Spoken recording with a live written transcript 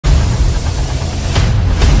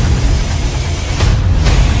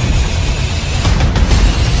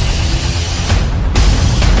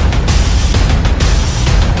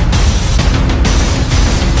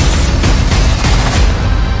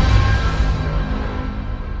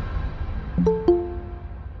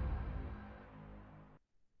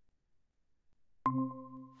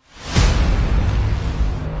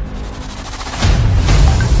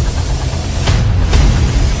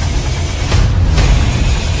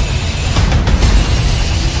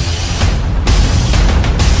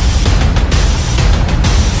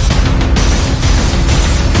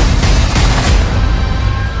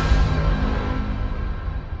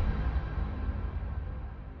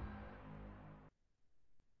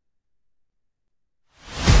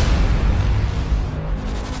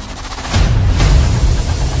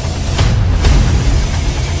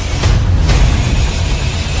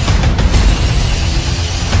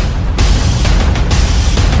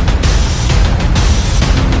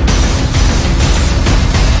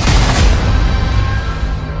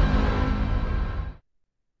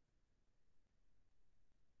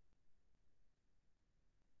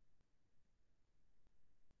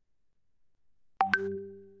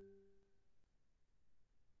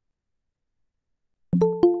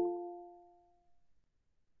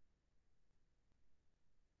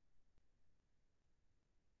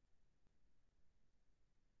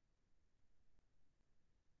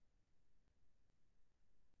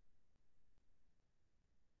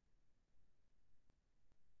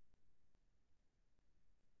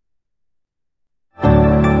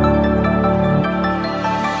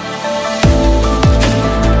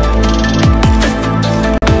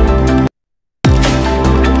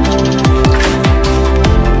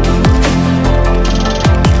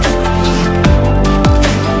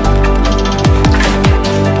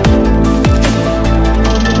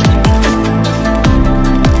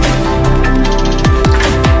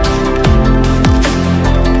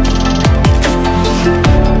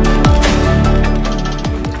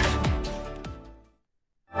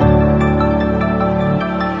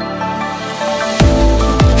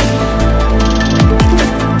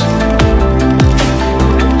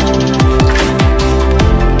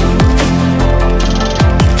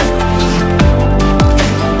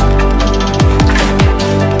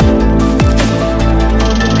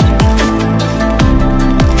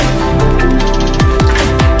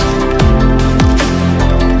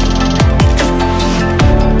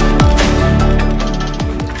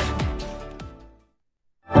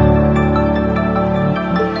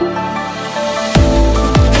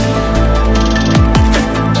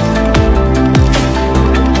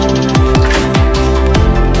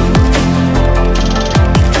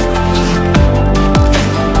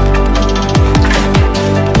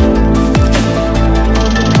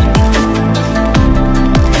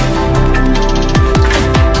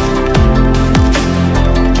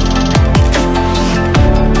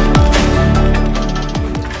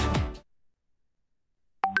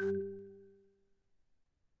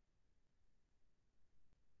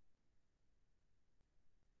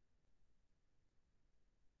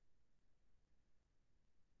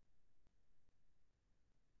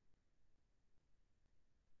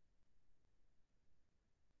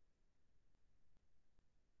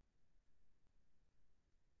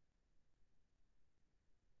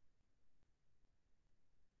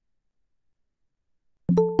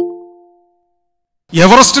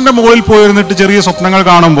എവറസ്റ്റിന്റെ മുകളിൽ പോയിരുന്നിട്ട് ചെറിയ സ്വപ്നങ്ങൾ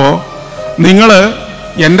കാണുമ്പോൾ നിങ്ങൾ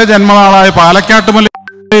എൻ്റെ ജന്മനാളായ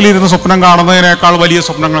പാലക്കാട്ടുമലയിലിരുന്ന് സ്വപ്നം കാണുന്നതിനേക്കാൾ വലിയ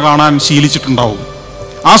സ്വപ്നങ്ങൾ കാണാൻ ശീലിച്ചിട്ടുണ്ടാവും.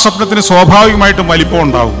 ആ സ്വപ്നത്തിന് സ്വാഭാവികമായിട്ടും വലിപ്പം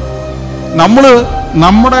ഉണ്ടാവും. നമ്മൾ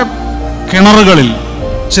നമ്മുടെ കിണറുകളിൽ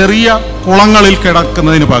ചെറിയ കുളങ്ങളിൽ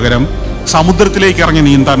കിടക്കുന്നതിന് പകരം സമുദ്രത്തിലേക്ക് ഇറങ്ങി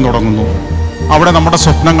നീന്താൻ തുടങ്ങുന്നു. അവിടെ നമ്മുടെ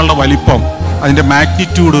സ്വപ്നങ്ങളുടെ വലിപ്പം, അതിൻ്റെ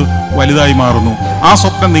മാഗ്നിറ്റ്യൂഡ് വലുതായി മാറുന്നു. ആ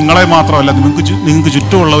സ്വപ്നം നിങ്ങളെ മാത്രമല്ല നിങ്ങൾക്ക്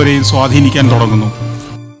ചുറ്റുമുള്ളവരെയും സ്വാധീനിക്കാൻ തുടങ്ങുന്നു.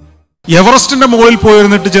 എവറസ്റ്റിന്റെ മുകളിൽ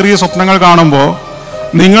പോയിരുന്നിട്ട് ചെറിയ സ്വപ്നങ്ങൾ കാണുമ്പോൾ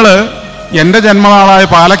നിങ്ങൾ എൻ്റെ ജന്മനാളായ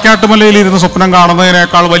പാലക്കാട്ടുമലയിലിരുന്ന് സ്വപ്നം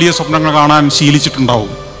കാണുന്നതിനേക്കാൾ വലിയ സ്വപ്നങ്ങൾ കാണാൻ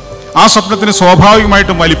ശീലിച്ചിട്ടുണ്ടാവും. ആ സ്വപ്നത്തിന്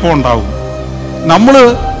സ്വാഭാവികമായിട്ടും വലിപ്പം ഉണ്ടാവും. നമ്മൾ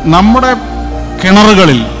നമ്മുടെ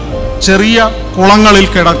കിണറുകളിൽ ചെറിയ കുളങ്ങളിൽ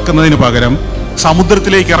കിടക്കുന്നതിന് പകരം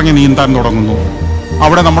സമുദ്രത്തിലേക്ക് ഇറങ്ങി നീന്താൻ തുടങ്ങുന്നു.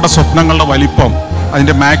 അവിടെ നമ്മുടെ സ്വപ്നങ്ങളുടെ വലിപ്പം,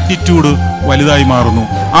 അതിൻ്റെ മാഗ്നിറ്റ്യൂഡ് വലുതായി മാറുന്നു.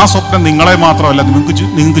 ആ സ്വപ്നം നിങ്ങളെ മാത്രമല്ല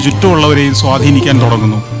നിങ്ങൾക്ക് ചുറ്റുമുള്ളവരെയും സ്വാധീനിക്കാൻ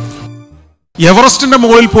തുടങ്ങുന്നു. എവറസ്റ്റിന്റെ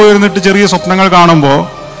മുകളിൽ പോയിരുന്നിട്ട് ചെറിയ സ്വപ്നങ്ങൾ കാണുമ്പോൾ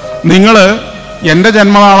നിങ്ങൾ എൻ്റെ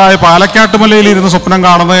ജന്മനാളായ പാലക്കാട്ടുമലയിലിരുന്ന് സ്വപ്നം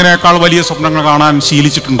കാണുന്നതിനേക്കാൾ വലിയ സ്വപ്നങ്ങൾ കാണാൻ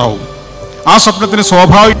ശീലിച്ചിട്ടുണ്ടാവും. ആ സ്വപ്നത്തിന്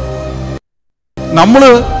നമ്മൾ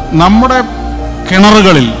നമ്മുടെ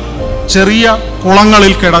കിണറുകളിൽ ചെറിയ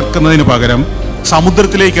കുളങ്ങളിൽ കിടക്കുന്നതിന് പകരം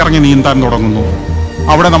സമുദ്രത്തിലേക്ക് ഇറങ്ങി നീന്താൻ തുടങ്ങുന്നു.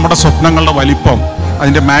 അവിടെ നമ്മുടെ സ്വപ്നങ്ങളുടെ വലിപ്പം,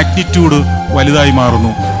 അതിൻ്റെ മാഗ്നിറ്റ്യൂഡ് വലുതായി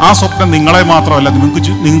മാറുന്നു. ആ സ്വപ്നം നിങ്ങളെ മാത്രമല്ല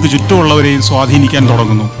നിങ്ങൾക്ക് ചുറ്റുമുള്ളവരെയും സ്വാധീനിക്കാൻ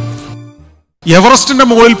തുടങ്ങുന്നു. എവറസ്റ്റിന്റെ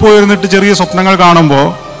മുകളിൽ പോയിരുന്നിട്ട് ചെറിയ സ്വപ്നങ്ങൾ കാണുമ്പോൾ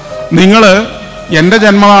നിങ്ങൾ എൻ്റെ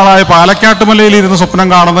ജന്മനാളായ പാലക്കാട്ടുമലയിലിരുന്ന് സ്വപ്നം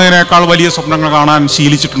കാണുന്നതിനേക്കാൾ വലിയ സ്വപ്നങ്ങൾ കാണാൻ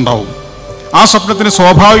ശീലിച്ചിട്ടുണ്ടാവും. ആ സ്വപ്നത്തിന്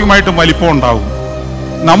സ്വാഭാവികമായിട്ടും വലിപ്പം ഉണ്ടാവും.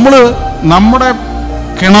 നമ്മൾ നമ്മുടെ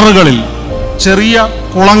കിണറുകളിൽ ചെറിയ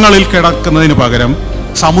കുളങ്ങളിൽ കിടക്കുന്നതിന് പകരം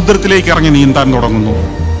സമുദ്രത്തിലേക്ക് ഇറങ്ങി നീന്താൻ തുടങ്ങുന്നു.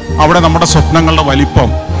 അവിടെ നമ്മുടെ സ്വപ്നങ്ങളുടെ വലിപ്പം,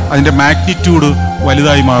 അതിൻ്റെ മാഗ്നിറ്റ്യൂഡ്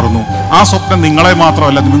വലുതായി മാറുന്നു. ആ സ്വപ്നം നിങ്ങളെ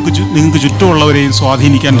മാത്രമല്ല നിങ്ങൾക്ക് ചുറ്റുമുള്ളവരെയും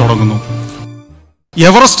സ്വാധീനിക്കാൻ തുടങ്ങുന്നു.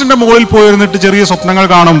 എവറസ്റ്റിന്റെ മുകളിൽ പോയിരുന്നിട്ട് ചെറിയ സ്വപ്നങ്ങൾ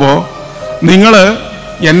കാണുമ്പോൾ നിങ്ങൾ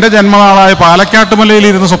എൻ്റെ ജന്മനാളായ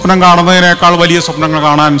പാലക്കാട്ടുമലയിലിരുന്ന് സ്വപ്നം കാണുന്നതിനേക്കാൾ വലിയ സ്വപ്നങ്ങൾ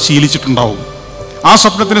കാണാൻ ശീലിച്ചിട്ടുണ്ടാവും. ആ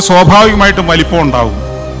സ്വപ്നത്തിന് സ്വാഭാവികമായിട്ടും വലിപ്പം ഉണ്ടാവും.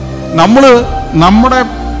 നമ്മൾ നമ്മുടെ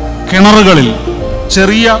കിണറുകളിൽ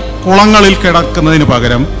ചെറിയ കുളങ്ങളിൽ കിടക്കുന്നതിന്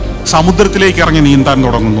പകരം സമുദ്രത്തിലേക്ക് ഇറങ്ങി നീന്താൻ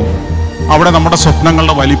തുടങ്ങുന്നു. അവിടെ നമ്മുടെ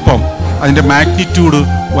സ്വപ്നങ്ങളുടെ വലിപ്പം, അതിൻ്റെ മാഗ്നിറ്റ്യൂഡ്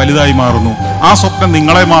വലുതായി മാറുന്നു. ആ സ്വപ്നം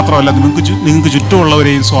നിങ്ങളെ മാത്രമല്ല നിങ്ങൾക്ക്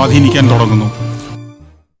ചുറ്റുമുള്ളവരെയും സ്വാധീനിക്കാൻ തുടങ്ങുന്നു.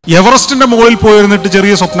 എവറസ്റ്റിന്റെ മുകളിൽ പോയിരുന്നിട്ട്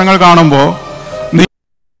ചെറിയ സ്വപ്നങ്ങൾ കാണുമ്പോൾ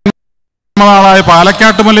ജന്മനാളായ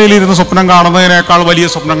പാലക്കാട്ടുമലയിലിരുന്ന് സ്വപ്നം കാണുന്നതിനേക്കാൾ വലിയ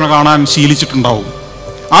സ്വപ്നങ്ങൾ കാണാൻ ശീലിച്ചിട്ടുണ്ടാവും.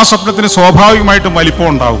 ആ സ്വപ്നത്തിന് സ്വാഭാവികമായിട്ടും വലിപ്പം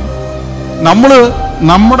ഉണ്ടാവും. നമ്മൾ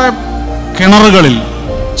നമ്മുടെ കിണറുകളിൽ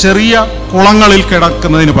ചെറിയ കുളങ്ങളിൽ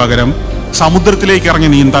കിടക്കുന്നതിന് പകരം സമുദ്രത്തിലേക്ക് ഇറങ്ങി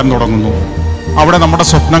നീന്താൻ തുടങ്ങുന്നു. അവിടെ നമ്മുടെ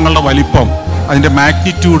സ്വപ്നങ്ങളുടെ വലിപ്പം, അതിൻ്റെ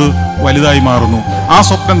മാഗ്നിറ്റ്യൂഡ് വലുതായി മാറുന്നു. ആ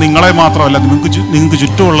സ്വപ്നം നിങ്ങളെ മാത്രമല്ല നിങ്ങൾക്ക്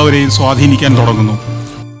ചുറ്റുമുള്ളവരെയും സ്വാധീനിക്കാൻ തുടങ്ങുന്നു.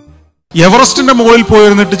 എവറസ്റ്റിന്റെ മുകളിൽ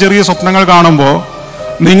പോയിരുന്നിട്ട് ചെറിയ സ്വപ്നങ്ങൾ കാണുമ്പോൾ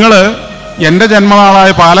നിങ്ങൾ എൻ്റെ ജന്മനാളായ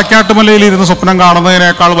പാലക്കാട്ടുമലയിലിരുന്ന് സ്വപ്നം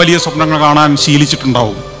കാണുന്നതിനേക്കാൾ വലിയ സ്വപ്നങ്ങൾ കാണാൻ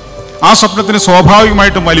ശീലിച്ചിട്ടുണ്ടാവും. ആ സ്വപ്നത്തിന്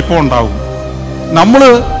സ്വാഭാവികമായിട്ടും വലിപ്പം ഉണ്ടാവും. നമ്മൾ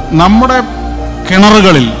നമ്മുടെ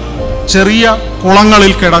കിണറുകളിൽ ചെറിയ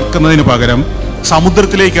കുളങ്ങളിൽ കിടക്കുന്നതിന് പകരം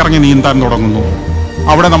സമുദ്രത്തിലേക്ക് ഇറങ്ങി നീന്താൻ തുടങ്ങുന്നു.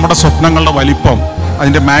 അവിടെ നമ്മുടെ സ്വപ്നങ്ങളുടെ വലിപ്പം,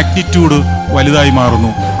 അതിൻ്റെ മാഗ്നിറ്റ്യൂഡ് വലുതായി മാറുന്നു.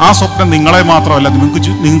 ആ സ്വപ്നം നിങ്ങളെ മാത്രമല്ല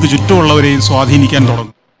നിങ്ങൾക്ക് ചുറ്റുമുള്ളവരെയും സ്വാധീനിക്കാൻ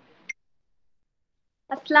തുടങ്ങും.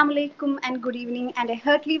 Assalamu alaikum and good evening and a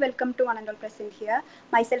heartily welcome to one and all present here.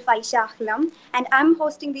 Myself Alathalam and I'm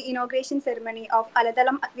hosting the inauguration ceremony of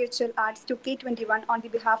Alathalam Virtual Arts 2K21 on the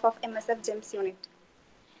behalf of MSF GEMS unit.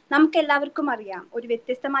 നമുക്കെല്ലാവർക്കും അറിയാം, ഒരു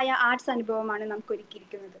വ്യത്യസ്തമായ arts അനുഭവമാണ് നമുക്ക്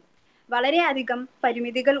ഒരുക്കിയിരിക്കുന്നത്. വളരെയധികം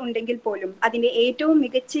പരിമിതികൾ ഉണ്ടെങ്കിൽ പോലും അതിൻ്റെ ഏറ്റവും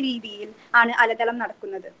മികച്ച രീതിയിൽ ആണ് അലതളം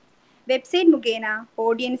നടക്കുന്നത്. വെബ്സൈറ്റ് മുഖേന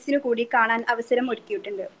ഓഡിയൻസിനു കൂടി കാണാൻ അവസരം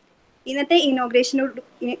ഒരുക്കിയിട്ടുണ്ട്. ഇന്നത്തെ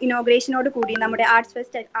ഇനോഗ്രേഷനോട് കൂടി നമ്മുടെ arts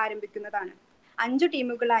fest ആരംഭിക്കുന്നതാണ്. 5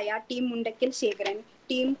 ടീമുകളായ team Mundakkal Sekharan,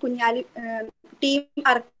 team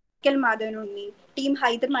Arakkal Madhavanunni, team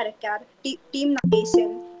Hyder Marakkar, team Natesan,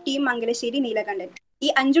 team Mangalassery Neelakantan, ഈ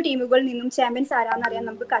 5 ടീമുകളിൽ നിന്നും ചാമ്പ്യൻസ് ആരാന്നറിയാൻ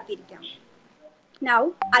നമുക്ക് കാത്തിരിക്കാം. Now,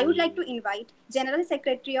 I would like to invite General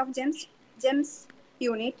Secretary of GEMS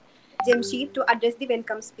Unit, JAMSHEED, to address the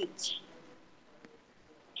welcome speech.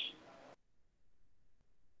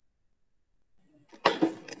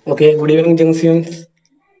 Okay, good evening, GEMS students.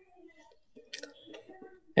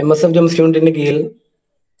 MSF GEMS യൂണിറ്റിന്റെ കീഴിൽ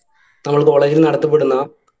നമ്മൾ കോളേജിൽ നടത്തപ്പെടുന്ന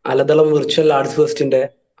അലതളം വിർച്വൽ ആർട്സ് ഫെസ്റ്റിന്റെ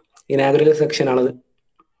ഇനാഗുറൽ സെക്ഷനാണത്.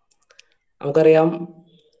 നമുക്കറിയാം,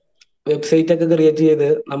 വെബ്സൈറ്റ് ഒക്കെ ക്രിയേറ്റ് ചെയ്ത്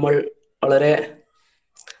നമ്മൾ വളരെ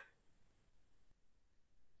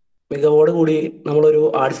മികവോട് കൂടി നമ്മളൊരു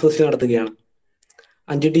ആർട്സ് ഫെസ്റ്റ് നടത്തുകയാണ്.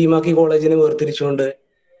 5 ടീമാക്കി കോളേജിനെ വേർതിരിച്ചുകൊണ്ട്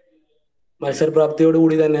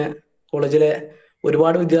മത്സരപ്രാപ്തിയോടുകൂടി തന്നെ കോളേജിലെ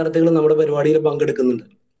ഒരുപാട് വിദ്യാർത്ഥികൾ നമ്മുടെ പരിപാടിയിൽ പങ്കെടുക്കുന്നുണ്ട്.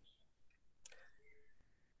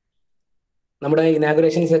 നമ്മുടെ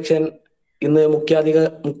ഇനാഗുറേഷൻ സെക്ഷൻ ഇന്ന്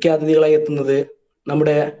മുഖ്യാതിഥികളായി എത്തുന്നത്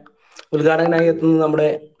നമ്മുടെ നമ്മുടെ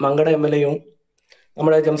മങ്കട MLA-യും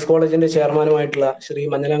നമ്മുടെ ജംസ് കോളേജിന്റെ ചെയർമാനുമായിട്ടുള്ള ശ്രീ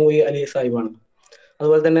മഞ്ഞലാംകുഴി അലി സാഹിബാണ്.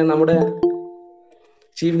 അതുപോലെ തന്നെ നമ്മുടെ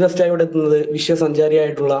ചീഫ് ഗസ്റ്റായി ഇവിടെ എത്തുന്നത്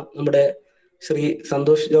വിശ്വസഞ്ചാരിയായിട്ടുള്ള നമ്മുടെ ശ്രീ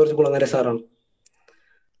സന്തോഷ് ജോർജ് കുളങ്ങര സാറാണ്.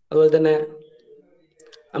 അതുപോലെ തന്നെ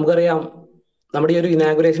നമുക്കറിയാം, നമ്മുടെ ഈ ഒരു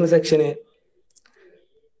ഇനാഗുറേഷൻ സെക്ഷന്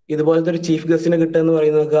ഇതുപോലത്തെ ഒരു ചീഫ് ഗസ്റ്റിനെ കിട്ടുക എന്ന്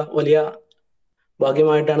പറയുന്നതൊക്കെ വലിയ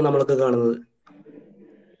ഭാഗ്യമായിട്ടാണ് നമ്മളൊക്കെ കാണുന്നത്.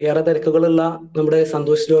 ഏറെ തിരക്കുകളുള്ള നമ്മുടെ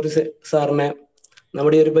സന്തോഷ് ജോർജ് സാറിനെ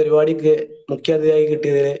നമ്മുടെ ഈ ഒരു പരിപാടിക്ക് മുഖ്യാതിഥിയായി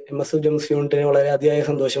കിട്ടിയതിൽ MSF ജംസ് യൂണിറ്റിന് വളരെ അതിയായ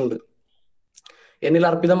സന്തോഷമുണ്ട്. എന്നിൽ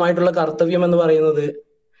അർപ്പിതമായിട്ടുള്ള കർത്തവ്യം എന്ന് പറയുന്നത്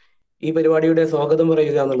ഈ പരിപാടിയുടെ സ്വാഗതം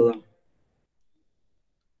പറയുക എന്നുള്ളതാണ്.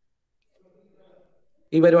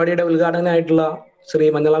 ഈ പരിപാടിയുടെ ഉദ്ഘാടകനായിട്ടുള്ള ശ്രീ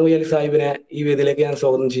മഞ്ഞളാംകുഴി അലി സാഹിബിനെ ഈ വേദിയിലേക്ക് ഞാൻ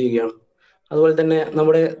സ്വാഗതം ചെയ്യുകയാണ്. അതുപോലെ തന്നെ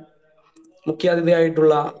നമ്മുടെ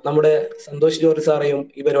മുഖ്യാതിഥിയായിട്ടുള്ള നമ്മുടെ സന്തോഷ് ജോർജ് സാറേയും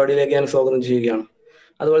ഈ പരിപാടിയിലേക്ക് ഞാൻ സ്വാഗതം ചെയ്യുകയാണ്.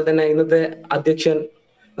 അതുപോലെ തന്നെ ഇന്നത്തെ അധ്യക്ഷൻ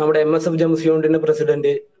നമ്മുടെ MSF ജംസ് യൂണിറ്റിന്റെ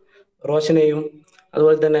പ്രസിഡന്റ് റോഷനെയും,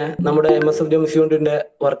 അതുപോലെ തന്നെ നമ്മുടെ MSF ജംസ് യൂണിറ്റിന്റെ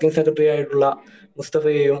വർക്കിംഗ് സെക്രട്ടറി ആയിട്ടുള്ള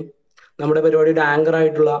മുസ്തഫയെയും, നമ്മുടെ പരിപാടിയുടെ ആങ്കർ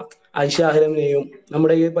ആയിട്ടുള്ള ഐഷ അഹ്ലമിനെയും,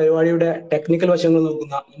 നമ്മുടെ ഈ പരിപാടിയുടെ ടെക്നിക്കൽ വശങ്ങൾ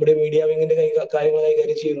നോക്കുന്ന നമ്മുടെ മീഡിയ വിങ്ങിന്റെ കാര്യങ്ങൾ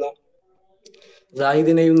കൈകാര്യം ചെയ്യുന്ന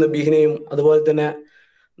സാഹിദിനെയും നബീഹിനെയും, അതുപോലെ തന്നെ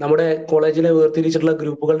നമ്മുടെ കോളേജിലെ വേർതിരിച്ചിട്ടുള്ള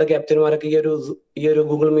ഗ്രൂപ്പുകളുടെ ക്യാപ്റ്റന്മാരൊക്കെ ഈ ഒരു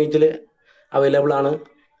ഗൂഗിൾ മീറ്റിൽ അവൈലബിൾ ആണ്.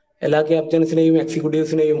 എല്ലാ ക്യാപ്റ്റൻസിനെയും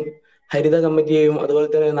എക്സിക്യൂട്ടീവ്സിനെയും ഹരിത കമ്മിറ്റിയെയും അതുപോലെ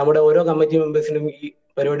തന്നെ നമ്മുടെ ഓരോ കമ്മിറ്റി മെമ്പേഴ്സിനും ഈ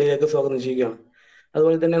പരിപാടിയിലേക്ക് സ്വാഗതം ചെയ്യുകയാണ്.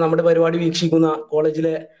 അതുപോലെ തന്നെ നമ്മുടെ പരിപാടി വീക്ഷിക്കുന്ന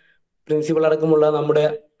കോളേജിലെ പ്രിൻസിപ്പൽ അടക്കമുള്ള നമ്മുടെ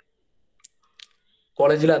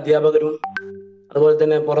കോളേജിലെ അധ്യാപകരും, അതുപോലെ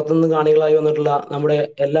തന്നെ പുറത്തുനിന്ന് കാണികളായി വന്നിട്ടുള്ള നമ്മുടെ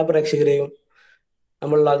എല്ലാ പ്രേക്ഷകരെയും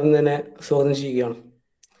നമ്മൾ ആദ്യം തന്നെ സ്വാഗതം ചെയ്യുകയാണ്.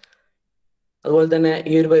 അതുപോലെ തന്നെ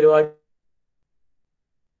ഈ ഒരു പരിപാടി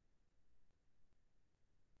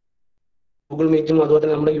ഗൂഗിൾ മീറ്റും അതുപോലെ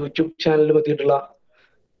തന്നെ നമ്മുടെ യൂട്യൂബ് ചാനലിലും എത്തിയിട്ടുള്ള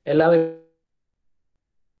എല്ലാവരും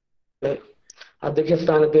അധ്യക്ഷ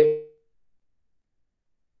സ്ഥാനത്ത്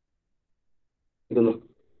ഇരിക്കുന്നു.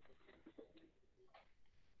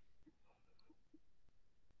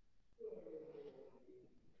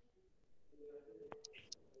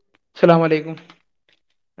 അസ്സലാമു അലൈക്കും.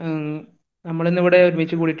 നമ്മളിന്നിവിടെ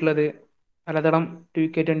ഒരുമിച്ച് കൂടിയിട്ടുള്ളത് അലതളം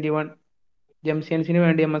 2K21 ജംസിയൻസിന്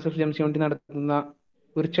വേണ്ടി MSF ജംസ് യൂണിറ്റ് നടത്തുന്ന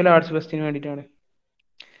വിർച്വൽ ആർട്സ് ഫെസ്റ്റിന് വേണ്ടിയിട്ടാണ്.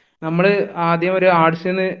 നമ്മൾ ആദ്യം ഒരു ആർട്സ്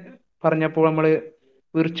എന്ന് പറഞ്ഞപ്പോൾ നമ്മൾ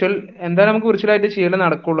വിർച്വൽ എന്തായാലും നമുക്ക് വിർച്വലായിട്ട് ചെയ്യലേ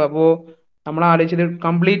നടക്കുള്ളൂ. അപ്പോൾ നമ്മൾ ആലോചിച്ചത്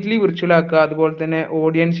കംപ്ലീറ്റ്ലി വിർച്വൽ ആക്കുക, അതുപോലെ തന്നെ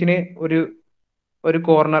ഓഡിയൻസിന് ഒരു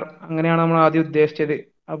കോർണർ, അങ്ങനെയാണ് നമ്മൾ ആദ്യം ഉദ്ദേശിച്ചത്.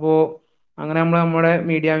 അപ്പോൾ അങ്ങനെ നമ്മുടെ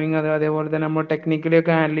മീഡിയ വിങ് അതേപോലെ തന്നെ നമ്മൾ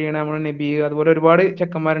ടെക്നിക്കലൊക്കെ ഹാൻഡിൽ ചെയ്യണ നമ്മൾ നബി, അതുപോലെ ഒരുപാട്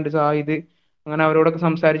ചെക്കന്മാരുണ്ട്, സാഹിദ്, അങ്ങനെ അവരോടൊക്കെ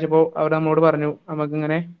സംസാരിച്ചപ്പോൾ അവർ നമ്മളോട് പറഞ്ഞു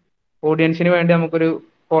നമുക്കിങ്ങനെ ഓഡിയൻസിന് വേണ്ടി നമുക്കൊരു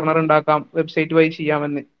കോർണർ ഉണ്ടാക്കാം, വെബ്സൈറ്റ് വഴി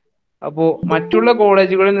ചെയ്യാമെന്ന്. അപ്പോൾ മറ്റുള്ള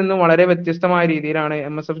കോളേജുകളിൽ നിന്നും വളരെ വ്യത്യസ്തമായ രീതിയിലാണ്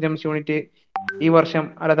MSF ജംസ് യൂണിറ്റ് ഈ വർഷം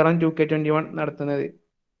അലതളം 2K21 നടത്തുന്നത്.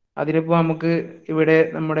 അതിലിപ്പോൾ നമുക്ക് ഇവിടെ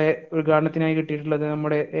നമ്മുടെ ഉദ്ഘാടനത്തിനായി കിട്ടിയിട്ടുള്ളത്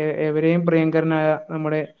നമ്മുടെ ഏവരെയും പ്രിയങ്കരനായ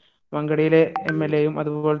നമ്മുടെ മങ്കടയിലെ MLA-യും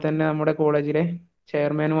അതുപോലെ തന്നെ നമ്മുടെ കോളേജിലെ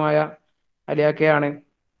ചെയർമാനുമായ അലിയാക്കയാണ്.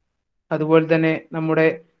 അതുപോലെ തന്നെ നമ്മുടെ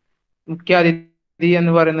മുഖ്യ അതിഥി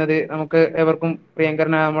എന്ന് പറയുന്നത് നമുക്ക് ഏവർക്കും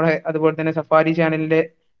പ്രിയങ്കരനായ നമ്മുടെ അതുപോലെ തന്നെ സഫാരി ചാനലിന്റെ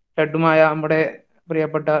ഹെഡുമായ നമ്മുടെ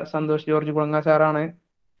പ്രിയപ്പെട്ട സന്തോഷ് ജോർജ് കുളങ്ങ സാറാണ്.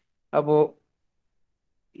 അപ്പോൾ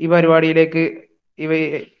ഈ പരിപാടിയിലേക്ക്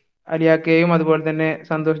അലിയാക്കയെയും അതുപോലെ തന്നെ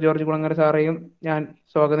സന്തോഷ് ജോർജ് കുളങ്ങര സാറേയും ഞാൻ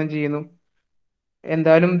സ്വാഗതം ചെയ്യുന്നു.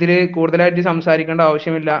 എന്തായാലും ഇതിൽ കൂടുതലായിട്ട് സംസാരിക്കേണ്ട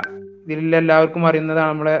ആവശ്യമില്ല, ഇതിൽ എല്ലാവർക്കും അറിയുന്നതാണ്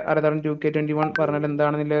നമ്മുടെ അലതളം 2K21 പറഞ്ഞാൽ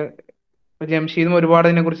എന്താണെന്നില്ല. ജംഷീദും ഒരുപാട്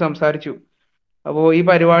ഇതിനെ കുറിച്ച് സംസാരിച്ചു. അപ്പോൾ ഈ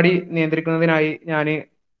പരിപാടി നിയന്ത്രിക്കുന്നതിനായി ഞാൻ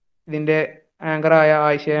ഇതിന്റെ ആങ്കറായ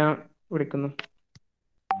ആയിഷയെ വിളിക്കുന്നു.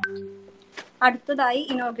 അടുത്തതായി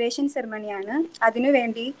ഇനോഗ്രേഷൻ സെറമണിയാണ്.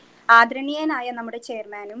 അതിനുവേണ്ടി ആദരണീയനായ നമ്മുടെ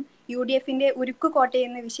ചെയർമാനും UDFന്റെ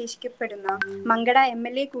ഉരുക്കുകോട്ടയെന്ന് വിശേഷിക്കപ്പെടുന്ന മങ്കട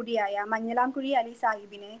MLA കൂടിയായ മഞ്ഞളാംകുഴി അലി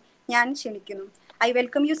സാഹിബിനെ ഞാൻ ക്ഷണിക്കുന്നു. I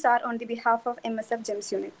welcome you, sir, on the behalf of MSF GEMS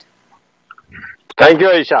Unit. Thank you,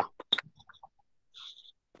 Aisha.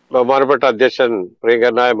 ബഹുമാനപ്പെട്ട അധ്യക്ഷൻ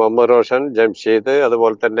പ്രിയങ്കരനായ മുഹമ്മദ് റോഷൻ, ജംഷീദ്,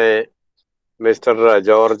 അതുപോലെ തന്നെ മിസ്റ്റർ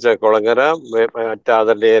ജോർജ് കുളങ്ങര, മറ്റ്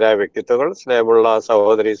ആദരണീയരായ വ്യക്തിത്വങ്ങൾ, സ്നേഹമുള്ള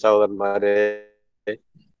സഹോദരി സഹോദരന്മാരെ,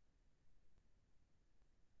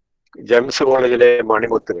 ജെംസ് കോളേജിലെ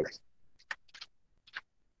മണിമുത്തുകൾ.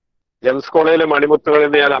 ജെംസ് കോളേജിലെ മണിമുത്തുകൾ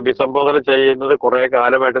എന്ന് ഞാൻ അഭിസംബോധന ചെയ്യുന്നത് കുറെ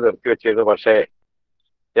കാലമായിട്ട് നിർത്തിവെച്ചിരുന്നു. പക്ഷേ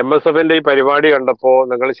MSFന്റെ ഈ പരിപാടി കണ്ടപ്പോൾ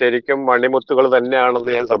നിങ്ങൾ ശരിക്കും മണിമുത്തുകൾ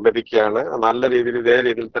തന്നെയാണെന്ന് ഞാൻ സമ്മതിക്കുകയാണ്. നല്ല രീതിയിൽ ഇതേ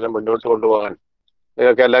രീതിയിൽ തന്നെ മുന്നോട്ട് കൊണ്ടുപോകാൻ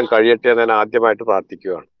നിങ്ങൾക്കെല്ലാം കഴിയട്ടെ എന്ന് ഞാൻ ആദ്യമായിട്ട്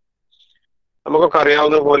പ്രാർത്ഥിക്കുകയാണ്. നമുക്കൊക്കെ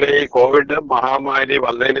അറിയാവുന്ന പോലെ ഈ കോവിഡ് മഹാമാരി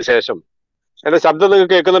വന്നതിന് ശേഷം എന്റെ ശബ്ദം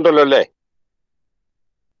നിങ്ങൾക്ക് കേൾക്കുന്നുണ്ടല്ലോ അല്ലേ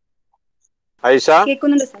ഐഷ?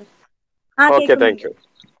 കേൾക്കുന്നുണ്ട് sir. Okay, thank you.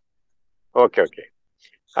 Okay.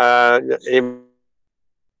 ഈ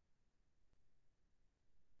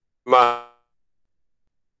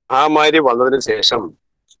മഹാമാരി വന്നതിന് ശേഷം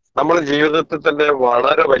നമ്മുടെ ജീവിതത്തിൽ തന്നെ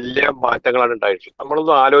വളരെ വലിയ മാറ്റങ്ങളാണ് ഉണ്ടായിട്ടുള്ളത്.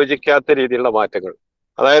 നമ്മളൊന്നും ആലോചിക്കാത്ത രീതിയിലുള്ള മാറ്റങ്ങൾ.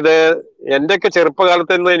 അതായത് എന്റെയൊക്കെ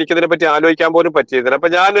ചെറുപ്പകാലത്ത് നിന്ന് എനിക്കിതിനെ പറ്റി ആലോചിക്കാൻ പോലും പറ്റിയിരുന്നില്ല. അപ്പൊ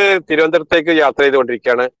ഞാൻ തിരുവനന്തപുരത്തേക്ക് യാത്ര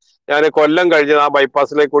ചെയ്തുകൊണ്ടിരിക്കുകയാണ്. ഞാൻ കൊല്ലം കഴിഞ്ഞ് ആ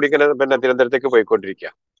ബൈപ്പാസിലേക്ക് കൂടി ഇങ്ങനെ തിരുവനന്തപുരത്തേക്ക്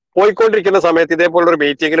പോയിക്കൊണ്ടിരിക്കുന്ന സമയത്ത് ഇതേപോലൊരു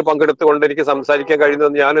മീറ്റിംഗിൽ പങ്കെടുത്തുകൊണ്ട് എനിക്ക് സംസാരിക്കാൻ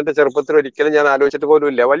കഴിയുന്നത് ഞാൻ എന്റെ ചെറുപ്പത്തിൽ ഒരിക്കലും ഞാൻ ആലോചിച്ചിട്ട് പോലും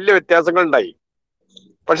ഇല്ല. വലിയ വ്യത്യാസങ്ങൾ ഉണ്ടായി.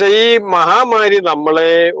 പക്ഷെ ഈ മഹാമാരി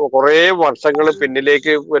നമ്മളെ കുറെ വർഷങ്ങൾ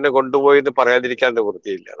പിന്നിലേക്ക് കൊണ്ടുപോയി എന്ന് പറയാതിരിക്കാൻ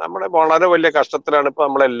നിവൃത്തിയില്ല. നമ്മുടെ വളരെ വലിയ കഷ്ടത്തിലാണ് ഇപ്പൊ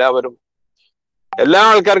നമ്മളെല്ലാവരും. എല്ലാ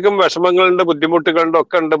ആൾക്കാർക്കും വിഷമങ്ങളുണ്ട്, ബുദ്ധിമുട്ടുകളുണ്ട്,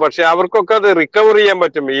 ഒക്കെ ഉണ്ട്. പക്ഷെ അവർക്കൊക്കെ അത് റിക്കവർ ചെയ്യാൻ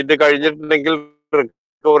പറ്റും. ഇത് കഴിഞ്ഞിട്ടുണ്ടെങ്കിൽ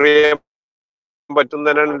റിക്കവർ ചെയ്യാൻ പറ്റും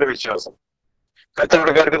തന്നെയാണ് എന്റെ വിശ്വാസം.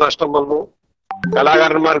 കച്ചവടക്കാർക്ക് നഷ്ടം വന്നു,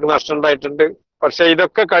 കലാകാരന്മാർക്ക് നഷ്ടം ഉണ്ടായിട്ടുണ്ട്. പക്ഷെ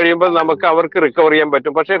ഇതൊക്കെ കഴിയുമ്പോൾ നമുക്ക് അവർക്ക് റിക്കവർ ചെയ്യാൻ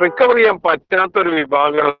പറ്റും. പക്ഷെ റിക്കവർ ചെയ്യാൻ പറ്റാത്തൊരു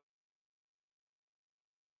വിഭാഗങ്ങൾ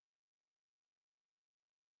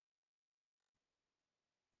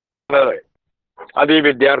അത് ഈ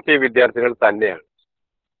വിദ്യാർത്ഥികൾ തന്നെയാണ്.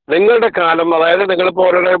 നിങ്ങളുടെ കാലം, അതായത് നിങ്ങളിപ്പോ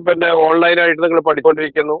ഓരോ ഓൺലൈനായിട്ട് നിങ്ങൾ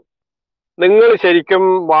പഠിച്ചുകൊണ്ടിരിക്കുന്നു. നിങ്ങൾ ശരിക്കും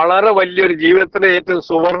വളരെ വലിയൊരു ജീവിതത്തിലെ ഏറ്റവും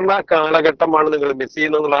സുവർണ കാലഘട്ടമാണ് നിങ്ങൾ മിസ്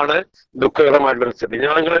ചെയ്യുന്നതാണ് ദുഃഖകരമായിട്ടുള്ള സ്ഥിതി.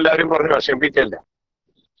 ഞാൻ നിങ്ങളെല്ലാവരും പറഞ്ഞു വിഷമിപ്പിക്കല്ല.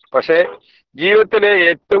 പക്ഷേ ജീവിതത്തിലെ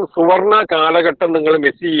ഏറ്റവും സുവർണ കാലഘട്ടം നിങ്ങൾ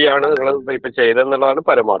മിസ് ചെയ്യുകയാണ് നിങ്ങൾ ഇപ്പൊ ചെയ്തെന്നുള്ളതാണ്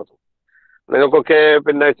പരമാർത്ഥം. നിങ്ങൾക്കൊക്കെ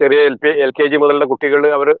ചെറിയ LKG മുതലുള്ള കുട്ടികൾ,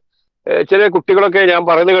 ചെറിയ കുട്ടികളൊക്കെ ഞാൻ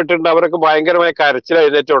പറയുന്നത് കേട്ടിട്ടുണ്ട്. അവരൊക്കെ ഭയങ്കരമായ കരച്ചിൽ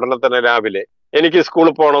എഴുന്നേറ്റ് ഉടനെ തന്നെ രാവിലെ എനിക്ക്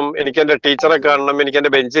സ്കൂളിൽ പോകണം, എനിക്ക് എന്റെ ടീച്ചറെ കാണണം, എനിക്ക്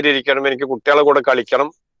എന്റെ ബെഞ്ചിൽ ഇരിക്കണം, എനിക്ക് കുട്ടികളെ കൂടെ കളിക്കണം.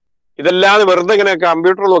 ഇതല്ലാതെ വെറുതെ ഇങ്ങനെ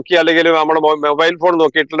കമ്പ്യൂട്ടർ നോക്കി അല്ലെങ്കിൽ നമ്മുടെ മൊബൈൽ ഫോൺ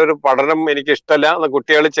നോക്കിയിട്ടുള്ള ഒരു പഠനം എനിക്ക് ഇഷ്ടമല്ല.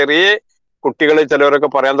 ചെറിയ കുട്ടികൾ ചിലവരൊക്കെ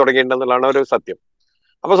പറയാൻ തുടങ്ങിയിട്ടുണ്ടെന്നുള്ളതാണ് ഒരു സത്യം.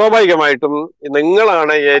 അപ്പൊ സ്വാഭാവികമായിട്ടും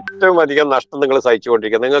നിങ്ങളാണ് ഏറ്റവും അധികം നഷ്ടം നിങ്ങൾ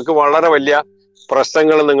സഹിച്ചുകൊണ്ടിരിക്കുന്നത്. നിങ്ങൾക്ക് വളരെ വലിയ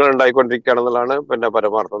പ്രശ്നങ്ങൾ നിങ്ങൾ ഉണ്ടായിക്കൊണ്ടിരിക്കുകയാണെന്നുള്ളതാണ്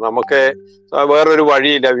പരമാർത്ഥം. നമുക്ക് വേറൊരു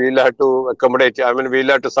വഴിയില്ല. Wheel have to accommodate, wheel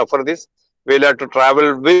have to suffer this, wheel have to travel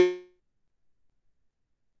with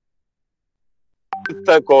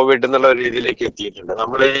Covid എന്നുള്ള രീതിയിലേക്ക് എത്തിയിട്ടുണ്ട്.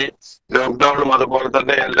 നമ്മൾ ഈ ലോക്ക്ഡൌണും അതുപോലെ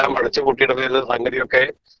തന്നെ എല്ലാം അടച്ചു പൂട്ടിയിടുന്ന സംഗതിയൊക്കെ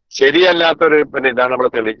ശരിയല്ലാത്തൊരു ഇതാണ് നമ്മൾ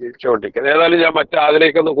തെളിയിച്ചുകൊണ്ടിരിക്കുന്നത്. ഏതായാലും ഞാൻ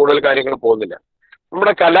അതിലേക്കൊന്നും കൂടുതൽ കാര്യങ്ങൾ പോകുന്നില്ല.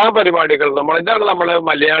 നമ്മുടെ കലാപരിപാടികൾ ഇതാണ് നമ്മളെ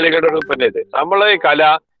മലയാളികളുടെ ഒരു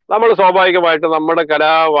നമ്മൾ സ്വാഭാവികമായിട്ടും നമ്മുടെ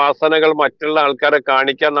കലാവാസനകൾ മറ്റുള്ള ആൾക്കാരെ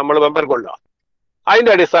കാണിക്കാൻ നമ്മൾ വെമ്പർക്കൊള്ളുക.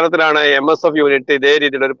 അതിന്റെ അടിസ്ഥാനത്തിലാണ് MSF യൂണിറ്റ് ഇതേ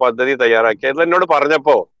രീതിയിലുള്ള ഒരു പദ്ധതി തയ്യാറാക്കിയത്. എന്നോട്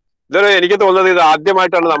പറഞ്ഞപ്പോ എനിക്ക് തോന്നുന്നത് ഇത്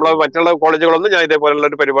ആദ്യമായിട്ടാണ്. നമ്മളെ മറ്റുള്ള കോളേജുകളൊന്നും ഞാൻ ഇതേപോലുള്ള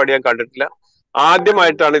ഒരു പരിപാടി ഞാൻ കണ്ടിട്ടില്ല.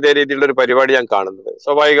 ആദ്യമായിട്ടാണ് ഇതേ രീതിയിലുള്ള ഒരു പരിപാടി ഞാൻ കാണുന്നത്.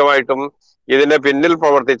 സ്വാഭാവികമായിട്ടും ഇതിന്റെ പിന്നിൽ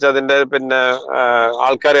പ്രവർത്തിച്ച അതിന്റെ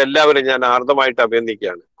ആൾക്കാരെല്ലാവരും ഞാൻ ആർദ്രമായിട്ട്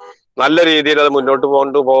അഭിനന്ദിക്കുകയാണ്. നല്ല രീതിയിൽ അത് മുന്നോട്ട്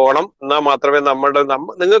കൊണ്ടുപോകണം. എന്നാൽ മാത്രമേ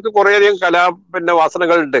നിങ്ങൾക്ക് കുറേയധികം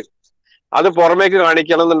വാസനകളുണ്ട്. അത് പുറമേക്ക്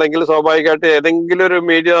കാണിക്കണം എന്നുണ്ടെങ്കിൽ സ്വാഭാവികമായിട്ട് ഏതെങ്കിലും ഒരു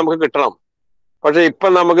മീഡിയ നമുക്ക് കിട്ടണം. പക്ഷെ ഇപ്പൊ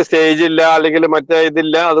നമുക്ക് സ്റ്റേജ് ഇല്ല, അല്ലെങ്കിൽ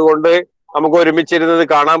ഇതില്ല. അതുകൊണ്ട് നമുക്ക് ഒരുമിച്ചിരുന്നത്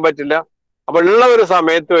കാണാൻ പറ്റില്ല. അപ്പൊ ഉള്ള ഒരു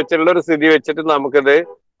സമയത്ത് വെച്ചുള്ള ഒരു സ്ഥിതി വെച്ചിട്ട്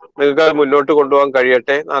നിങ്ങൾക്ക് അത് മുന്നോട്ട് കൊണ്ടുപോകാൻ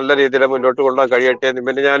കഴിയട്ടെ, നല്ല രീതിയിൽ മുന്നോട്ട് കൊണ്ടുപോകാൻ കഴിയട്ടെ.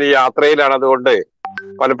 പിന്നെ ഞാൻ ഈ യാത്രയിലാണ്, അതുകൊണ്ട്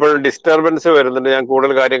പലപ്പോഴും ഡിസ്റ്റർബൻസ് വരുന്നുണ്ട്. ഞാൻ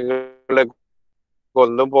കൂടുതൽ കാര്യങ്ങളിലേക്ക്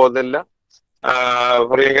ഒന്നും പോകുന്നില്ല.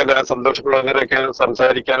 പ്രിയങ്കര സന്തോഷ് കുളങ്ങരയൊക്കെ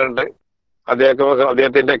സംസാരിക്കാനുണ്ട്.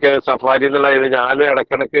 അദ്ദേഹത്തിന്റെ ഒക്കെ സഫാരി എന്നുള്ള ഇത് ഞാൻ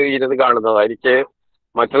ഇടക്കിടക്ക് ഇരുന്ന് കാണുന്നതാണ്. എനിക്ക്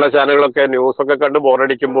മറ്റുള്ള ചാനലുകളൊക്കെ ന്യൂസൊക്കെ കണ്ട്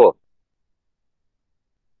ബോറടിക്കുമ്പോ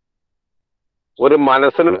ഒരു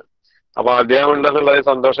മനസ്സിന് അപ്പൊ അദ്ദേഹം ഉണ്ടെന്നുള്ളത്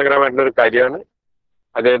സന്തോഷകരമായിട്ടുള്ള ഒരു കാര്യമാണ്.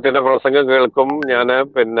 അദ്ദേഹത്തിന്റെ പ്രസംഗം കേൾക്കും. ഞാൻ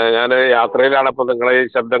യാത്രയിലാണ്. അപ്പൊ നിങ്ങളെ ഈ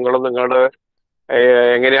ശബ്ദങ്ങളും നിങ്ങളുടെ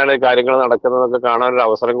എങ്ങനെയാണ് കാര്യങ്ങൾ നടക്കുന്നതൊക്കെ കാണാനൊരു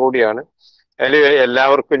അവസരം കൂടിയാണ്. അതിൽ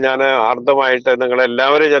എല്ലാവർക്കും ഞാൻ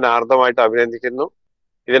നിങ്ങളെല്ലാവരെയും ഞാൻ ആർദ്രമായിട്ട് അഭിനന്ദിക്കുന്നു.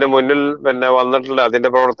 ഇതിന് മുന്നിൽ വന്നിട്ടുള്ള അതിന്റെ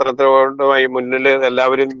പ്രവർത്തനത്തോടുമായി മുന്നിൽ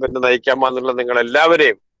എല്ലാവരും നയിക്കാൻ വന്നിട്ടുള്ള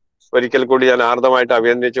നിങ്ങളെല്ലാവരെയും ഒരിക്കൽ കൂടി ഞാൻ ആർദ്രമായിട്ട്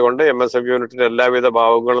അഭിനന്ദിച്ചുകൊണ്ട് MSF യൂണിറ്റിന്റെ എല്ലാവിധ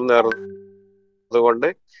ഭാവങ്ങളും നേർന്നുകൊണ്ട്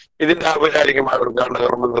ഇതിന്റെ ഔപചാരികമായ ഉദ്ഘാടന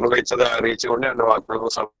കർമ്മം നിർവഹിച്ചത് അറിയിച്ചുകൊണ്ട് എന്റെ വാക്കുകൾ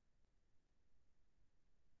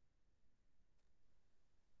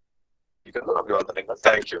അഭിവാദനങ്ങൾ.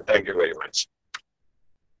 Thank you very much.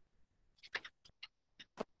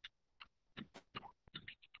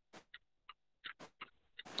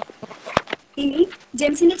 ഇനി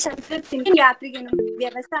ജെംസിന്റെ ചരിത്രത്തിന്റെ യാത്രികനും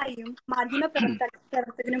വ്യവസായിയും മാധ്യമ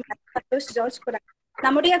പ്രവർത്തകനുമായ സന്തോഷ് ജോർജ് കുളങ്ങര,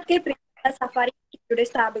 നമ്മുടെയൊക്കെ പ്രിയ സഫാരിയുടെ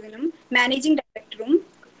സ്ഥാപകനും മാനേജിംഗ്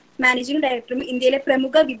ഡയറക്ടറും ഇന്ത്യയിലെ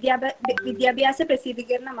പ്രമുഖ വിദ്യാഭ്യാസ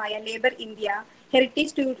പ്രസിദ്ധീകരണമായ ലേബർ ഇന്ത്യ,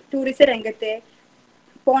 ഹെറിറ്റേജ് ടൂറിസം രംഗത്തെ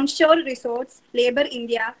പോൺഷോർ റിസോർട്ട്സ്, ലേബർ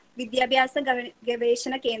ഇന്ത്യ, വിദ്യാഭ്യാസ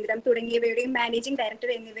ഗവേഷണ കേന്ദ്രം തുടങ്ങിയവയുടെ മാനേജിംഗ് ഡയറക്ടർ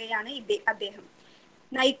എന്നിവയാണ് അദ്ദേഹം.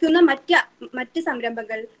 നയിക്കുന്ന മറ്റ്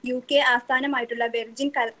സംരംഭങ്ങൾ UK ആസ്ഥാനമായിട്ടുള്ള വെർജിൻ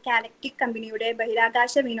ഗാലക്റ്റിക് കമ്പനിയുടെ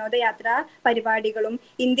ബഹിരാകാശ വിനോദയാത്രാ പരിപാടികളും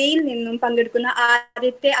ഇന്ത്യയിൽ നിന്നും പങ്കെടുക്കുന്ന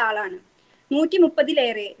ആദ്യത്തെ ആളാണ്.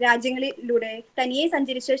 130-ലേറെ രാജ്യങ്ങളിലൂടെ തനിയെ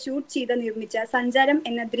സഞ്ചരിച്ച് ഷൂട്ട് ചെയ്ത് നിർമ്മിച്ച സഞ്ചാരം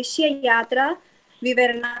എന്ന ദൃശ്യ യാത്രാ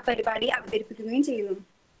വിവരണ പരിപാടി അവതരിപ്പിക്കുകയും ചെയ്യുന്നു.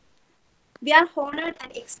 We are honored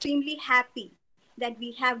and extremely happy that we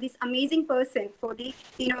have this amazing person for the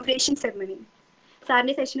inauguration ceremony.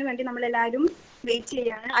 സാറിന്റെ സെഷന് വേണ്ടി നമ്മൾ എല്ലാവരും വെയിറ്റ്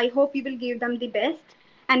ചെയ്യാണ്. I hope you will give them the best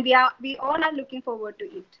and we all are looking forward to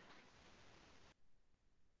it.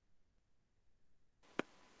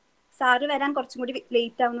 Sir വരാൻ കുറച്ചും കൂടി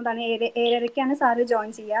late ആവുന്നതാണ്. 7:30ക്കാണ് sir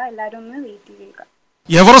join ചെയ്യുക. എല്ലാവരും ഒന്ന് വെയിറ്റ് ചെയ്യുക.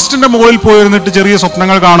 എവറസ്റ്റിന്റെ മുകളിൽ പോയിരുന്നിട്ട് ചെറിയ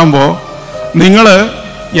സ്വപ്നങ്ങൾ കാണുമ്പോൾ നിങ്ങൾ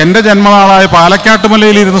എൻ്റെ ജന്മനാളായ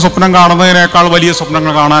പാലക്കാട്ടുമലയിൽ ഇരുന്ന് സ്വപ്നം കാണുന്നതിനേക്കാൾ വലിയ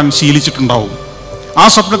സ്വപ്നങ്ങൾ കാണാൻ ശീലിച്ചിട്ടുണ്ടാവും. ആ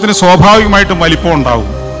സ്വപ്നത്തിന് സ്വാഭാവികമായിട്ടും വലിപ്പം ഉണ്ടാവും.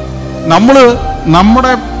 നമ്മൾ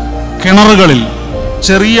നമ്മുടെ കിണറുകളിൽ,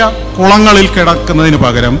 ചെറിയ കുളങ്ങളിൽ കിടക്കുന്നതിന്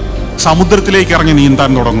പകരം സമുദ്രത്തിലേക്ക് ഇറങ്ങി നീന്താൻ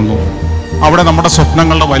തുടങ്ങുന്നു. അവിടെ നമ്മുടെ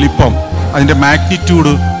സ്വപ്നങ്ങളുടെ വലിപ്പം, അതിൻ്റെ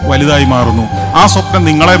മാഗ്നിറ്റ്യൂഡ് വലുതായി മാറുന്നു. ആ സ്വപ്നം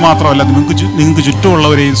നിങ്ങളെ മാത്രമല്ല, നിങ്ങൾക്ക്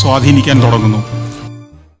ചുറ്റുമുള്ളവരെയും സ്വാധീനിക്കാൻ തുടങ്ങുന്നു.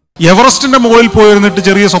 എവറസ്റ്റിന്റെ മുകളിൽ പോയിരുന്നിട്ട്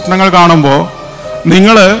ചെറിയ സ്വപ്നങ്ങൾ കാണുമ്പോൾ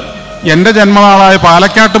നിങ്ങൾ എൻ്റെ ജന്മനാളായ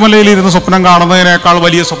പാലക്കാട്ടുമലയിൽ ഇരുന്ന് സ്വപ്നം കാണുന്നതിനേക്കാൾ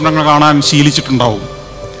വലിയ സ്വപ്നങ്ങൾ കാണാൻ ശീലിച്ചിട്ടുണ്ടാവും.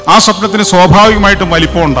 ആ സ്വപ്നത്തിന് സ്വാഭാവികമായിട്ടും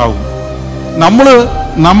വലിപ്പം ഉണ്ടാവും. നമ്മൾ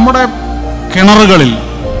നമ്മുടെ കിണറുകളിൽ,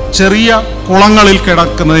 ചെറിയ കുളങ്ങളിൽ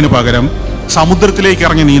കിടക്കുന്നതിന് പകരം സമുദ്രത്തിലേക്ക്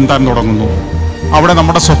ഇറങ്ങി നീന്താൻ തുടങ്ങുന്നു. അവിടെ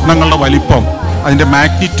നമ്മുടെ സ്വപ്നങ്ങളുടെ വലിപ്പം, അതിൻ്റെ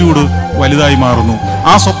മാഗ്നിറ്റ്യൂഡ് വലുതായി മാറുന്നു.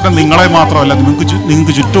 ആ സ്വപ്നം നിങ്ങളെ മാത്രമല്ല,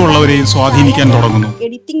 നിങ്ങൾക്ക് ചുറ്റുമുള്ളവരെയും സ്വാധീനിക്കാൻ തുടങ്ങുന്നു.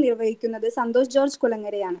 എഡിറ്റിംഗ് നിർവഹിക്കുന്നത് സന്തോഷ് ജോർജ്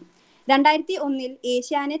കുളങ്ങരയാണ്. 2001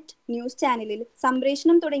 ഏഷ്യാനെറ്റ് ന്യൂസ് ചാനലിൽ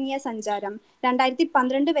സംപ്രേഷണം തുടങ്ങിയ സഞ്ചാരം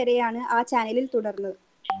 2012 വരെയാണ് ആ ചാനലിൽ തുടർന്നത്.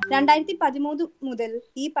 2013 മുതൽ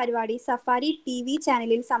ഈ പരിപാടി സഫാരി TV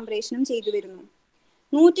ചാനലിൽ സംപ്രേഷണം ചെയ്തു വരുന്നു.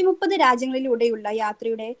 130 രാജ്യങ്ങളിലൂടെയുള്ള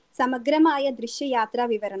യാത്രയുടെ സമഗ്രമായ ദൃശ്യയാത്രാ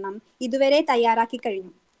വിവരണം ഇതുവരെ തയ്യാറാക്കി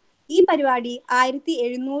കഴിഞ്ഞു. ഈ പരിപാടി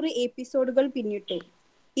 1700 എപ്പിസോഡുകൾ പിന്നിട്ടു.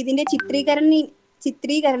 ഇതിന്റെ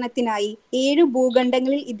ചിത്രീകരണത്തിനായി 7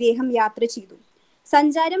 ഭൂഖണ്ഡങ്ങളിൽ ഇദ്ദേഹം യാത്ര ചെയ്തു.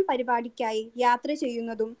 സഞ്ചാരം പരിപാടിക്കായി യാത്ര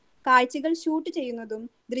ചെയ്യുന്നതും കാഴ്ചകൾ ഷൂട്ട് ചെയ്യുന്നതും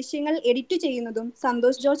ദൃശ്യങ്ങൾ എഡിറ്റ് ചെയ്യുന്നതും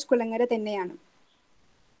സന്തോഷ് ജോർജ് കുളങ്ങര തന്നെയാണ്.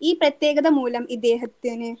 ഈ പ്രത്യേകത മൂലം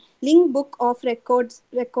ഇദ്ദേഹത്തിന് ലിങ്ക് ബുക്ക് ഓഫ്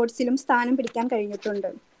റെക്കോർഡ്സിലും സ്ഥാനം പിടിക്കാൻ കഴിഞ്ഞിട്ടുണ്ട്.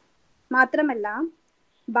 മാത്രമല്ല,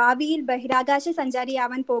 ഭാവിയിൽ ബഹിരാകാശ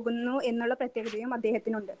സഞ്ചാരിയാവാൻ പോകുന്നു എന്നുള്ള പ്രത്യേകതയും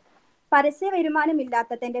അദ്ദേഹത്തിനുണ്ട്. പരസ്യ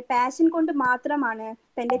വരുമാനമില്ലാത്ത തന്റെ പാഷൻ കൊണ്ട് മാത്രമാണ്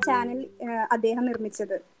തന്റെ ചാനൽ അദ്ദേഹം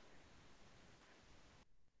നിർമ്മിച്ചത്.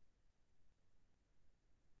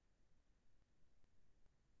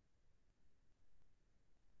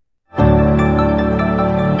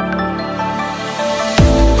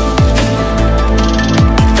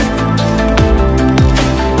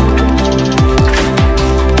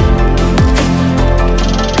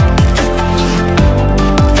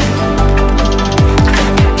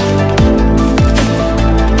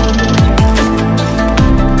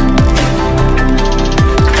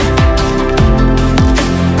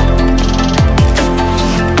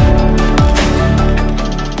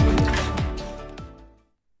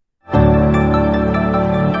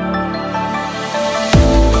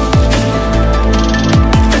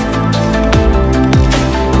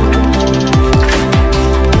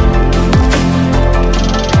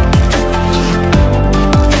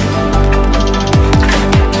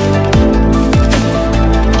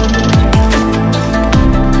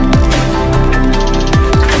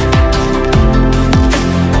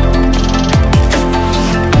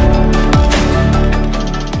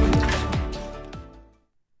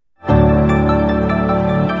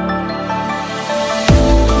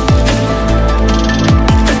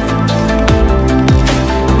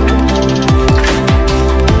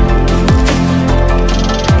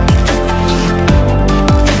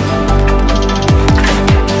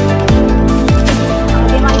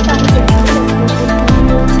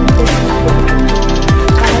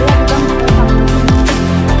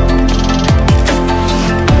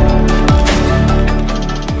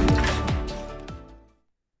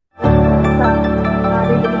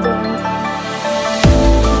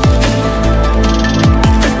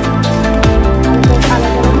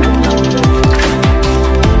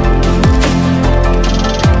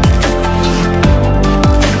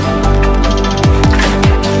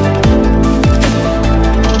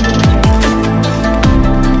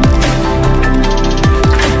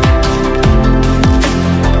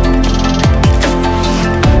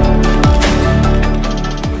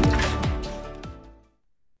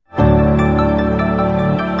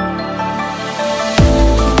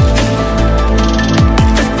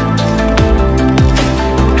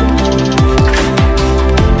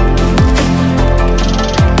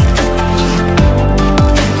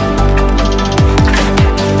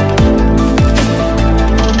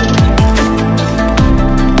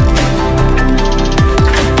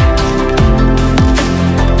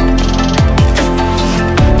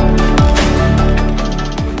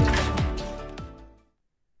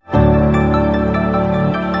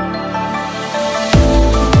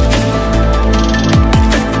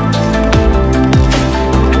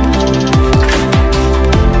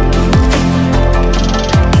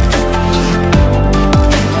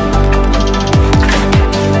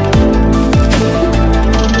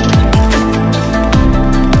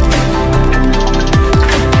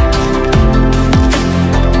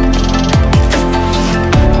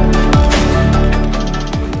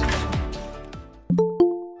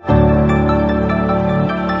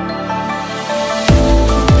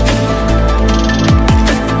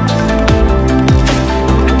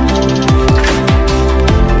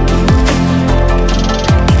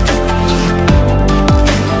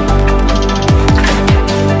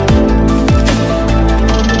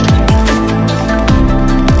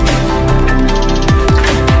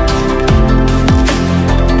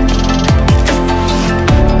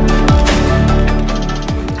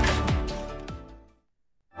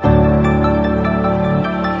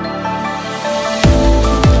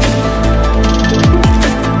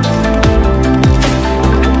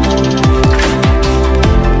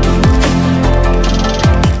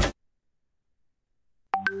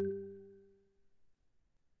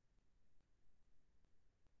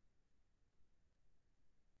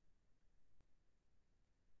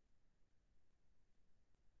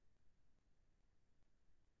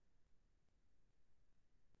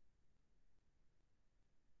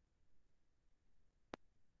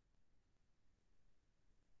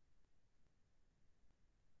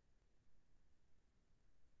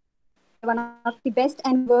 one of the best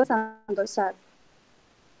and worst Santhosh sir.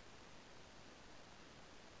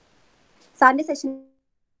 സാറിന്റെ സെഷൻ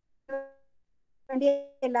വേണ്ടി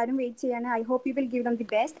എല്ലാവരും വെയിറ്റ് ചെയ്യാണ്. I hope you will give them the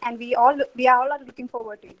best and we all are looking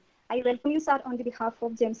forward to it. I welcome you sir on the behalf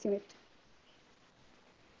of GEMS unit.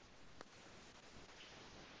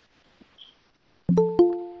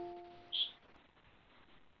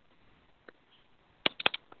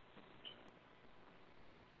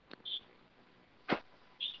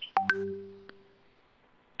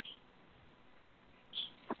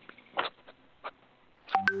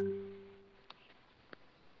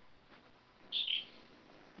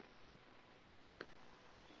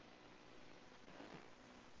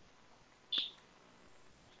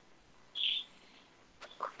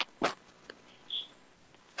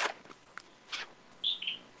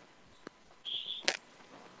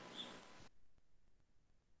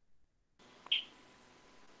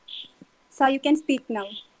 Sir, you can speak now.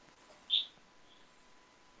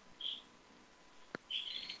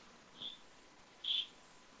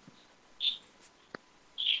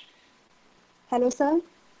 Hello sir,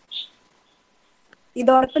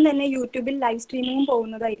 ഇതോടൊപ്പം തന്നെ യൂട്യൂബിൽ live സ്ട്രീമിംഗും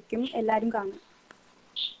പോകുന്നതായിരിക്കും, എല്ലാവരും കാണും.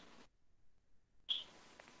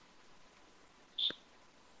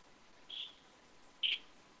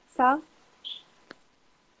 Sir,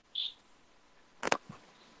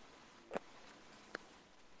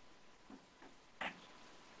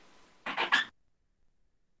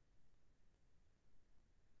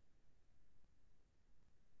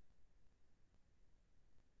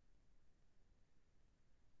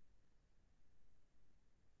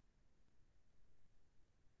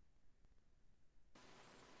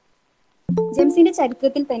 ജെംസിന്റെ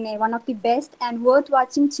ചരിത്രത്തിൽ തന്നെ one of the best and worth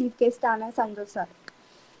watching chief guest ആണ് Santhosh sir.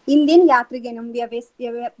 Indian യാത്രികനും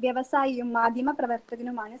വ്യവസായിയും മാധ്യമ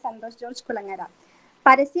പ്രവർത്തകനുമാണ് സന്തോഷ് ജോർജ് കുളങ്ങര.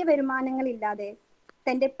 പരസ്യ വരുമാനങ്ങളില്ലാതെ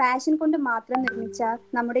തന്റെ പാഷൻ കൊണ്ട് മാത്രം നിർമ്മിച്ച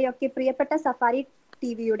നമ്മുടെയൊക്കെ പ്രിയപ്പെട്ട സഫാരി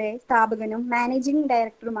ടിവിയുടെ സ്ഥാപകനും മാനേജിംഗ്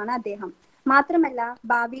ഡയറക്ടറുമാണ് അദ്ദേഹം. മാത്രമല്ല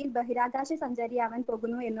ഭാവിയിൽ ബഹിരാകാശ സഞ്ചാരിയാവാൻ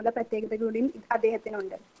പോകുന്നു എന്നുള്ള പ്രത്യേകത കൂടിയും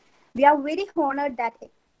അദ്ദേഹത്തിനുണ്ട്. We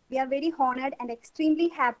are very honored and extremely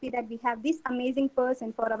happy that we have this amazing person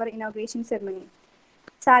for our inauguration ceremony.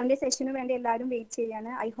 സാറിന്റെ സെഷനു വേണ്ടി എല്ലാവരും വെയിറ്റ്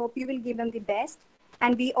ചെയ്യാണ്. I hope you will give them the best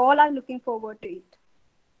and we all are looking forward to it.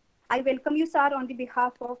 I welcome you sir on the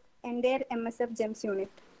behalf of entire MSF GEMS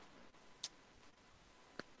unit.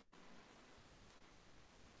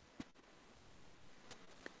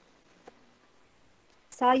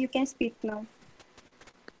 Sir, you can speak now.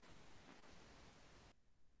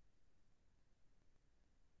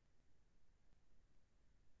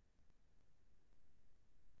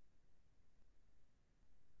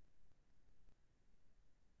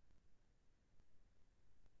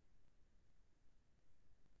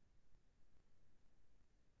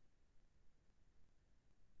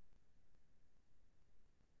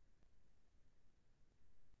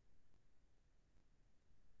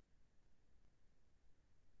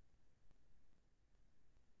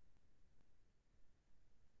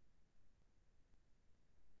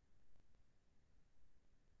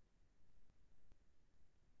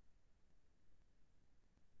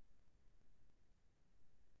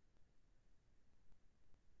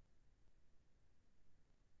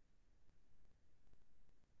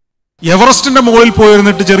 എവറസ്റ്റിന്റെ മുകളിൽ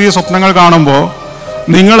പോയിരുന്നിട്ട് ചെറിയ സ്വപ്നങ്ങൾ കാണുമ്പോൾ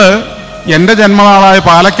നിങ്ങൾ എൻ്റെ ജന്മനാളായ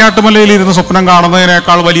പാലക്കാട്ടുമലയിൽ ഇരുന്ന് സ്വപ്നം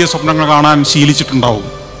കാണുന്നതിനേക്കാൾ വലിയ സ്വപ്നങ്ങൾ കാണാൻ ശീലിച്ചിട്ടുണ്ടാവും.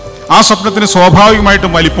 ആ സ്വപ്നത്തിന്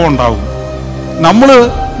സ്വാഭാവികമായിട്ടും വലിപ്പം ഉണ്ടാവും. നമ്മൾ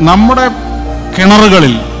നമ്മുടെ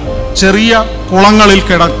കിണറുകളിൽ ചെറിയ കുളങ്ങളിൽ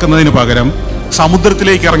കിടക്കുന്നതിന് പകരം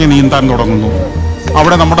സമുദ്രത്തിലേക്ക് ഇറങ്ങി നീന്താൻ തുടങ്ങുന്നു.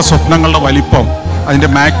 അവിടെ നമ്മുടെ സ്വപ്നങ്ങളുടെ വലിപ്പം,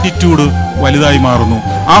 അതിൻ്റെ മാഗ്നിറ്റ്യൂഡ് വലുതായി മാറുന്നു.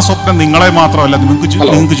 ആ സ്വപ്നം നിങ്ങളെ മാത്രമല്ല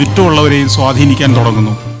നിങ്ങൾക്ക് ചുറ്റുമുള്ളവരെയും സ്വാധീനിക്കാൻ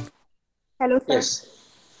തുടങ്ങുന്നു.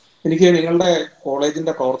 എനിക്ക് നിങ്ങളുടെ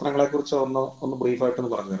കോളേജിന്റെ പ്രവർത്തനങ്ങളെ കുറിച്ച് ഒന്ന്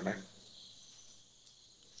ബ്രീഫായിട്ടൊന്ന് പറഞ്ഞു തരണേ.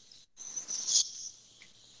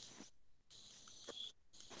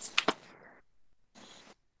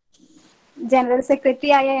 ജനറൽ സെക്രട്ടറി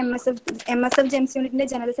ആയ MSF ജെംസ് യൂണിറ്റിന്റെ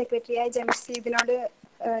ജനറൽ സെക്രട്ടറി ആയ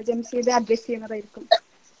ജംഷീദ് അഡ്രസ് ചെയ്യുന്നതായിരിക്കും.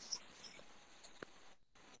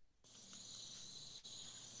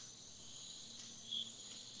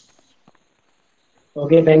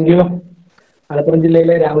 Okay, thank you. മലപ്പുറം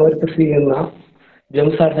ജില്ലയിലെ രാമപുരത്ത് സ്ഥിതി ചെയ്യുന്ന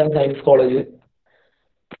Gems arts and science college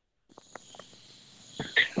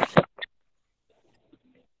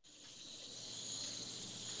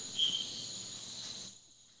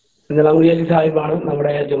മഞ്ചലാംകുഴി സാഹിബാണ്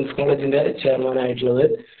നമ്മുടെ ജെംസ് കോളേജിന്റെ ചെയർമാൻ ആയിട്ടുള്ളത്.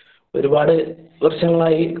 ഒരുപാട്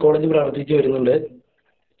വർഷങ്ങളായി കോളേജ് പ്രവർത്തിച്ചു വരുന്നുണ്ട്.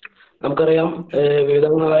 നമുക്കറിയാം,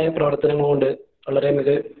 വിവിധങ്ങളായ പ്രവർത്തനങ്ങൾ കൊണ്ട് വളരെ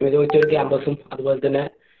മികവുറ്റ ഒരു ക്യാമ്പസും അതുപോലെ തന്നെ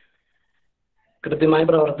കൃത്യമായ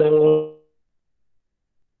പ്രവർത്തനങ്ങളും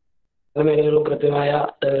മേഖലകളിലും കൃത്യമായ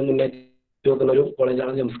മുന്നേറ്റം വെക്കുന്ന ഒരു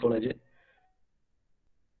കോളേജാണ് ജെംസ് കോളേജ്.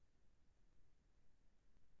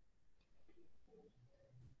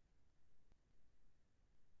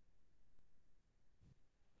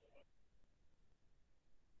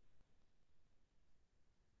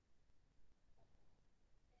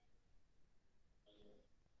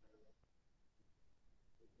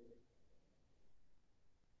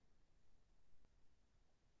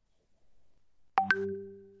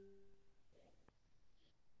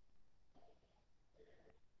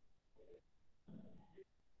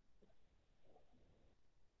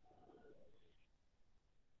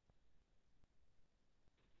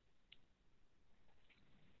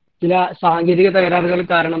 ചില സാങ്കേതിക തകരാറുകൾ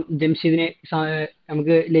കാരണം ജംഷീദിനെ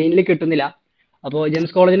നമുക്ക് ലൈനിൽ കിട്ടുന്നില്ല. അപ്പോൾ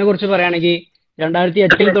ജെംസ് കോളേജിനെ കുറിച്ച് പറയുകയാണെങ്കിൽ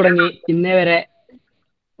 2008 തുടങ്ങി ഇന്നേ വരെ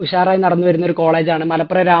ഉഷാറായി നടന്നു വരുന്ന ഒരു കോളേജാണ്.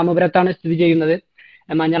 മലപ്പുറം രാമപുരത്താണ് സ്ഥിതി ചെയ്യുന്നത്.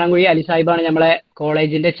 മഞ്ഞളാംകുഴി അലി സാഹിബാണ് നമ്മളെ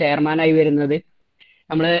കോളേജിന്റെ ചെയർമാനായി വരുന്നത്.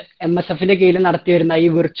 നമ്മൾ MSFന്റെ കീഴിൽ നടത്തി വരുന്ന ഈ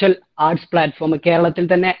വിർച്വൽ ആർട്സ് പ്ലാറ്റ്ഫോം കേരളത്തിൽ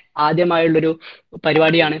തന്നെ ആദ്യമായുള്ളൊരു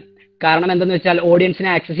പരിപാടിയാണ്. കാരണം എന്തെന്ന് വെച്ചാൽ ഓഡിയൻസിനെ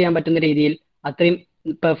ആക്സസ് ചെയ്യാൻ പറ്റുന്ന രീതിയിൽ അത്രയും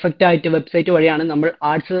പെർഫെക്റ്റ് ആയിട്ട് വെബ്സൈറ്റ് വഴിയാണ് നമ്മൾ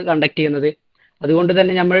ആർട്സ് കണ്ടക്ട് ചെയ്യുന്നത്. അതുകൊണ്ട്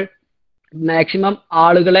തന്നെ നമ്മൾ മാക്സിമം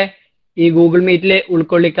ആളുകളെ ഈ ഗൂഗിൾ മീറ്റിൽ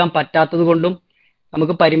ഉൾക്കൊള്ളിക്കാൻ പറ്റാത്തത് കൊണ്ടും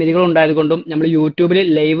നമുക്ക് പരിമിതികൾ ഉണ്ടായത് കൊണ്ടും നമ്മൾ യൂട്യൂബിൽ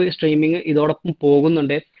ലൈവ് സ്ട്രീമിംഗ് ഇതോടൊപ്പം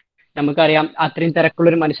പോകുന്നുണ്ട്. നമുക്കറിയാം അത്രയും തിരക്കുള്ള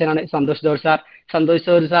ഒരു മനുഷ്യനാണ് Santhosh George sir. Santhosh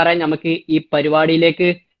George സാറെ നമുക്ക് ഈ പരിപാടിയിലേക്ക്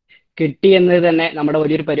കിട്ടി എന്നത് തന്നെ നമ്മുടെ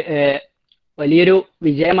വലിയൊരു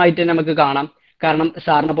വിജയമായിട്ട് തന്നെ നമുക്ക് കാണാം. കാരണം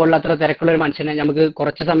സാറിനെ പോലുള്ള അത്ര തിരക്കുള്ള ഒരു മനുഷ്യനെ നമുക്ക്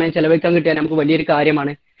കുറച്ച് സമയം ചെലവഴിക്കാൻ കിട്ടിയാൽ നമുക്ക് വലിയൊരു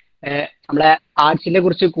കാര്യമാണ്. നമ്മളെ ആർട്സിനെ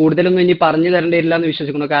കുറിച്ച് കൂടുതലൊന്നും ഇനി പറഞ്ഞു തരേണ്ടിയില്ല എന്ന്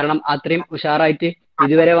വിശ്വസിക്കുന്നു. കാരണം അത്രയും ഉഷാറായിട്ട്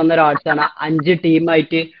ഇതുവരെ വന്ന ഒരു ആർട്സാണ്. 5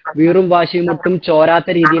 ടീമായിട്ട് വീറും വാശിയും മുട്ടും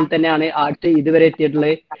ചോരാത്ത രീതിയിൽ തന്നെയാണ് ആർട്സ് ഇതുവരെ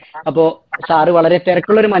എത്തിയിട്ടുള്ളത്. അപ്പോ സാറ് വളരെ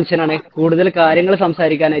തിരക്കുള്ള ഒരു മനുഷ്യനാണ്. കൂടുതൽ കാര്യങ്ങൾ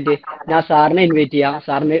സംസാരിക്കാനായിട്ട് ഞാൻ സാറിനെ ഇൻവൈറ്റ് ചെയ്യാം.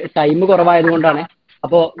 സാറിന് ടൈം കുറവായത് കൊണ്ടാണ്.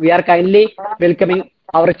 അപ്പോൾ V R kindly welcoming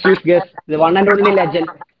our chief guest, the one and only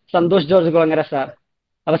legend Santhosh George Kulangara sir.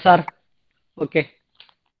 അപ്പൊ sir okay.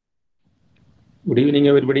 Good evening,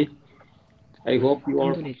 everybody. I hope you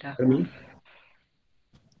all hear me.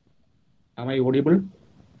 Am I audible?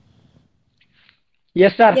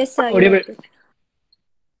 Yes, sir. Yes, sir. Audible.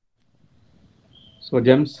 So,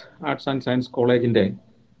 Gems arts and science കോളേജിൻ്റെ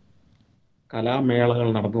കലാമേളകൾ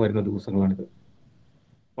നടന്നു വരുന്ന ദിവസങ്ങളാണിത്.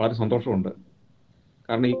 വളരെ സന്തോഷമുണ്ട്.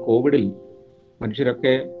 കാരണം ഈ കോവിഡിൽ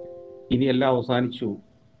മനുഷ്യരൊക്കെ ഇനിയെല്ലാം അവസാനിച്ചു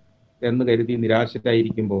എന്ന് കരുതി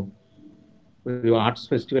നിരാശരായിരിക്കുമ്പോൾ ഒരു ആർട്സ്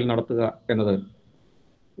ഫെസ്റ്റിവൽ നടത്തുക എന്നത്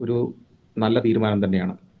ഒരു നല്ല തീരുമാനം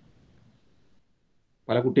തന്നെയാണ്.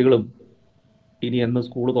 പല കുട്ടികളും ഇനി എന്ന്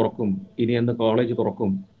സ്കൂൾ തുറക്കും, ഇനി എന്ന് കോളേജ്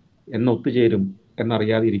തുറക്കും, എന്ന് ഒത്തുചേരും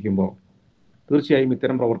എന്നറിയാതെ ഇരിക്കുമ്പോൾ തീർച്ചയായും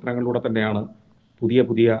ഇത്തരം പ്രവർത്തനങ്ങളിലൂടെ തന്നെയാണ് പുതിയ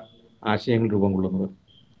പുതിയ ആശയങ്ങൾ രൂപം കൊള്ളുന്നത്.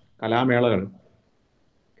 കലാമേളകൾ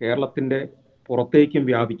കേരളത്തിൻ്റെ പുറത്തേക്കും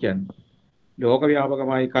വ്യാപിക്കാൻ,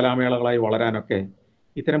 ലോകവ്യാപകമായി കലാമേളകളായി വളരാനൊക്കെ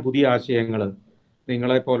ഇത്തരം പുതിയ ആശയങ്ങൾ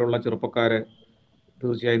നിങ്ങളെപ്പോലുള്ള ചെറുപ്പക്കാർ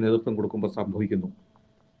തീർച്ചയായും നേതൃത്വം കൊടുക്കുമ്പോൾ സംഭവിക്കുന്നു.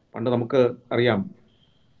 പണ്ട് നമുക്ക് അറിയാം,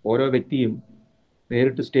 ഓരോ വ്യക്തിയും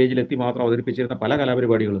നേരിട്ട് സ്റ്റേജിലെത്തി മാത്രം അവതരിപ്പിച്ചിരുന്ന പല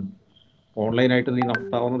കലാപരിപാടികളും ഓൺലൈനായിട്ട് നീ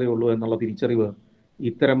നടത്താവുന്നതേ ഉള്ളൂ എന്നുള്ള തിരിച്ചറിവ്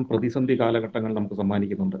ഇത്തരം പ്രതിസന്ധി കാലഘട്ടങ്ങൾ നമുക്ക്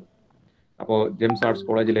സമ്മാനിക്കുന്നുണ്ട്. അപ്പോൾ ജെംസ് ആർട്സ്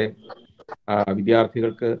കോളേജിലെ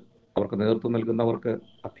വിദ്യാർത്ഥികൾക്ക്, അവർക്ക് നേതൃത്വം നൽകുന്നവർക്ക്,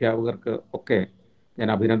 അധ്യാപകർക്ക് ഒക്കെ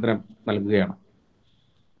ഞാൻ അഭിനന്ദനം നൽകുകയാണ്.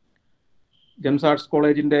 ജെംസ് ആർട്സ്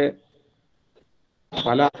കോളേജിൻ്റെ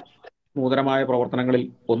പല നൂതനമായ പ്രവർത്തനങ്ങളിൽ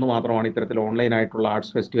ഒന്ന് മാത്രമാണ് ഇത്തരത്തിൽ ഓൺലൈനായിട്ടുള്ള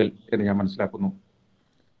ആർട്സ് ഫെസ്റ്റിവൽ എന്ന് ഞാൻ മനസ്സിലാക്കുന്നു.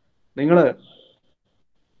 നിങ്ങൾ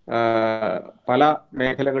പല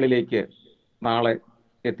മേഖലകളിലേക്ക് നാളെ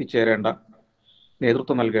എത്തിച്ചേരേണ്ട,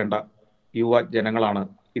 നേതൃത്വം നൽകേണ്ട യുവജനങ്ങളാണ്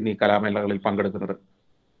ഇന്ന് ഈ കലാമേളകളിൽ പങ്കെടുക്കുന്നത്.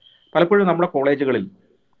 പലപ്പോഴും നമ്മുടെ കോളേജുകളിൽ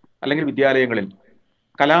അല്ലെങ്കിൽ വിദ്യാലയങ്ങളിൽ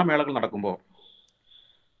കലാമേളകൾ നടക്കുമ്പോൾ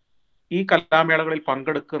ഈ കലാമേളകളിൽ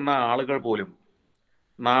പങ്കെടുക്കുന്ന ആളുകൾ പോലും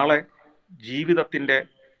നാളെ ജീവിതത്തിൻ്റെ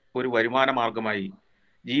ഒരു വരുമാന മാർഗമായി,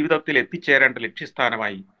 ജീവിതത്തിൽ എത്തിച്ചേരേണ്ട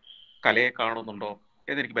ലക്ഷ്യസ്ഥാനമായി കലയെ കാണുന്നുണ്ടോ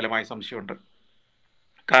എന്നെനിക്ക് ബലമായ സംശയമുണ്ട്.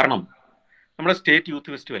 കാരണം നമ്മുടെ സ്റ്റേറ്റ്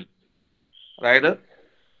യൂത്ത് ഫെസ്റ്റിവൽ, അതായത്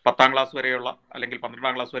 10ാം ക്ലാസ് വരെയുള്ള അല്ലെങ്കിൽ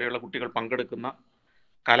 12ാം ക്ലാസ് വരെയുള്ള കുട്ടികൾ പങ്കെടുക്കുന്ന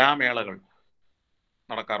കലാമേളകൾ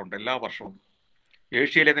നടക്കാറുണ്ട് എല്ലാ വർഷവും.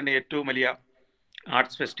 ഏഷ്യയിലെ തന്നെ ഏറ്റവും വലിയ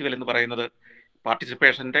ആർട്സ് ഫെസ്റ്റിവൽ എന്ന് പറയുന്നത്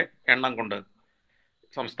പാർട്ടിസിപ്പേഷൻ്റെ എണ്ണം കൊണ്ട്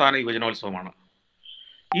സംസ്ഥാന യുവജനോത്സവമാണ്.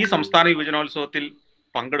 ഈ സംസ്ഥാന യുവജനോത്സവത്തിൽ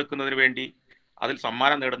പങ്കെടുക്കുന്നതിന് വേണ്ടി, അതിൽ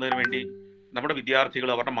സമ്മാനം നേടുന്നതിന് വേണ്ടി നമ്മുടെ വിദ്യാർത്ഥികൾ,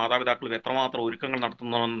 അവരുടെ മാതാപിതാക്കൾ എത്രമാത്രം ഒരുക്കങ്ങൾ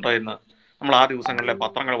നടത്തുന്നുണ്ട് എന്ന് നമ്മൾ ആ ദിവസങ്ങളിലെ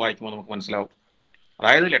പത്രങ്ങൾ വായിക്കുമ്പോൾ നമുക്ക് മനസ്സിലാവും.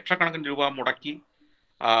 അതായത് ലക്ഷക്കണക്കിന് രൂപ മുടക്കി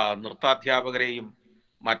നൃത്താധ്യാപകരെയും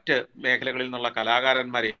മറ്റ് മേഖലകളിൽ നിന്നുള്ള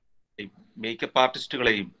കലാകാരന്മാരെയും മേക്കപ്പ്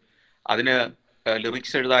ആർട്ടിസ്റ്റുകളെയും അതിന്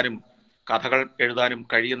ലിറിക്സ് എഴുതാനും കഥകൾ എഴുതാനും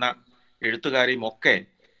കഴിയുന്ന എഴുത്തുകാരെയും ഒക്കെ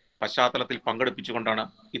പശ്ചാത്തലത്തിൽ പങ്കെടുപ്പിച്ചുകൊണ്ടാണ്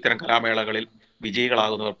ഇത്തരം കലാമേളകളിൽ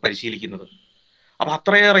വിജയികളാകുന്നവർ പരിശീലിക്കുന്നത്. അപ്പം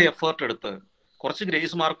അത്രയേറെ എഫേർട്ട് എടുത്ത് കുറച്ച്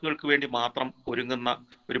ഗ്രേസ് മാർക്കുകൾക്ക് വേണ്ടി മാത്രം ഒരുങ്ങുന്ന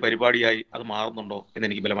ഒരു പരിപാടിയായി അത് മാറുന്നുണ്ടോ എന്ന്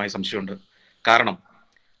എനിക്ക് ബലമായ സംശയമുണ്ട്. കാരണം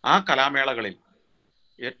ആ കലാമേളകളിൽ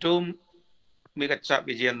ഏറ്റവും മികച്ച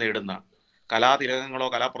വിജയം നേടുന്ന കലാതിലകങ്ങളോ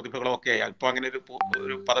കലാപ്രതിഭകളോ ഒക്കെ ഇപ്പോൾ അങ്ങനെ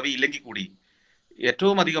ഒരു പദവി ഇല്ലെങ്കിൽ കൂടി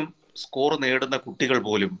ഏറ്റവും അധികം സ്കോർ നേടുന്ന കുട്ടികൾ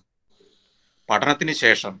പോലും പഠനത്തിന്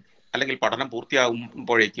ശേഷം അല്ലെങ്കിൽ പഠനം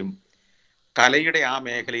പൂർത്തിയാകുമ്പോഴേക്കും കലയുടെ ആ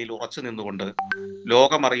മേഖലയിൽ ഉറച്ചു നിന്നുകൊണ്ട്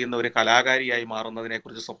ലോകമറിയുന്ന ഒരു കലാകാരിയായി മാറുന്നതിനെ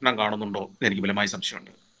കുറിച്ച് സ്വപ്നം കാണുന്നുണ്ടോ എന്ന് എനിക്ക് ബലമായ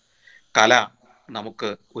സംശയമുണ്ട്. കല നമുക്ക്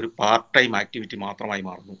ഒരു പാർട്ട് ടൈം ആക്ടിവിറ്റി മാത്രമായി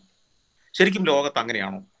മാറുന്നു. ശരിക്കും ലോകത്ത്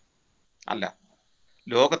അങ്ങനെയാണോ? അല്ല.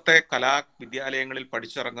 ലോകത്തെ കലാവിദ്യാലയങ്ങളിൽ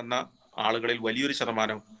പഠിച്ചിറങ്ങുന്ന ആളുകളിൽ വലിയൊരു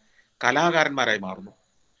ശതമാനം കലാകാരന്മാരായി മാറുന്നു.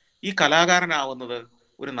 ഈ കലാകാരനാവുന്നത്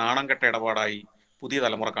ഒരു നാണം കെട്ട ഇടപാടായി പുതിയ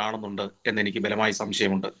തലമുറ കാണുന്നുണ്ട് എന്നെനിക്ക് ബലമായ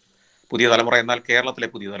സംശയമുണ്ട്. പുതിയ തലമുറ എന്നാൽ കേരളത്തിലെ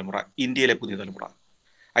പുതിയ തലമുറ, ഇന്ത്യയിലെ പുതിയ തലമുറ.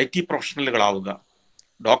 IT പ്രൊഫഷണലുകളാവുക,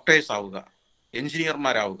 ഡോക്ടേഴ്സ് ആവുക,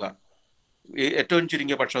 എഞ്ചിനീയർമാരാവുക, ഏറ്റവും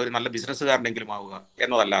ചുരുങ്ങിയ പക്ഷം ഒരു നല്ല ബിസിനസ്സുകാരനെങ്കിലും ആവുക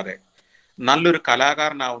എന്നതല്ലാതെ നല്ലൊരു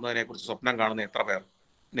കലാകാരനാവുന്നതിനെ കുറിച്ച് സ്വപ്നം കാണുന്ന എത്ര പേർ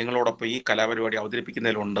നിങ്ങളോടൊപ്പം ഈ കലാപരിപാടി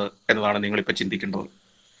അവതരിപ്പിക്കുന്നതിലുണ്ട് എന്നതാണ് നിങ്ങളിപ്പോൾ ചിന്തിക്കേണ്ടത്.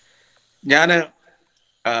 ഞാൻ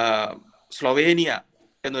സ്ലൊവേനിയ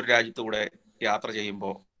എന്നൊരു രാജ്യത്തൂടെ യാത്ര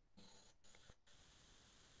ചെയ്യുമ്പോൾ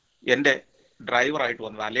എൻ്റെ ഡ്രൈവറായിട്ട്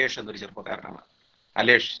വന്നത് അലേഷ് എന്നൊരു ചെറുപ്പക്കാരനാണ്.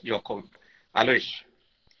 അലേഷ് ജോക്കോവ്.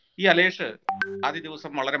 ഈ അലേഷ് ആദ്യ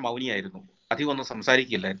ദിവസം വളരെ മൗനിയായിരുന്നു, അധികം ഒന്നും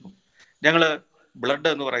സംസാരിക്കില്ലായിരുന്നു. ഞങ്ങൾ ബ്ലഡ്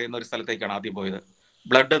എന്ന് പറയുന്ന ഒരു സ്ഥലത്തേക്കാണ് ആദ്യം പോയത്.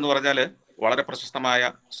 ബ്ലഡ് എന്ന് പറഞ്ഞാൽ വളരെ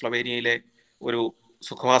പ്രശസ്തമായ സ്ലൊവേനിയയിലെ ഒരു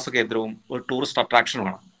സുഖവാസ കേന്ദ്രവും ഒരു ടൂറിസ്റ്റ്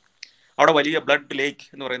അട്രാക്ഷനുമാണ്. അവിടെ വലിയ ബ്ലഡ് ലേക്ക്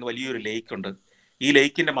എന്ന് പറയുന്ന വലിയൊരു ലേക്ക് ഉണ്ട്. ഈ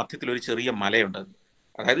ലേക്കിൻ്റെ മധ്യത്തിൽ ഒരു ചെറിയ മലയുണ്ട്.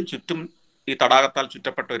 അതായത് ചുറ്റും ഈ തടാകത്താൽ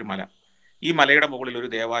ചുറ്റപ്പെട്ട ഒരു മല. ഈ മലയുടെ മുകളിൽ ഒരു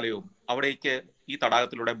ദേവാലയവും അവിടേക്ക് ഈ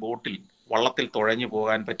തടാകത്തിലൂടെ ബോട്ടിൽ വള്ളത്തിൽ തുഴഞ്ഞു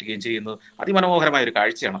പോകാൻ പറ്റുകയും ചെയ്യുന്നത് അതിമനോഹരമായ ഒരു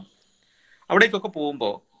കാഴ്ചയാണ്. അവിടേക്കൊക്കെ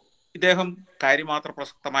പോകുമ്പോൾ ഇദ്ദേഹം കാര്യമാത്ര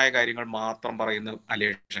പ്രസക്തമായ കാര്യങ്ങൾ മാത്രം പറയുന്ന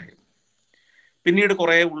അലേഷായിരുന്നു. പിന്നീട്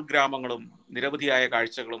കുറേ ഉൾഗ്രാമങ്ങളും നിരവധിയായ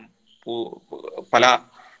കാഴ്ചകളും പല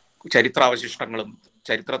ചരിത്രാവശിഷ്ടങ്ങളും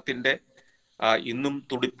ചരിത്രത്തിൻ്റെ ഇന്നും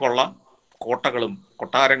തുടിപ്പുള്ള കോട്ടകളും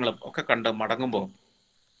കൊട്ടാരങ്ങളും ഒക്കെ കണ്ട് മടങ്ങുമ്പോൾ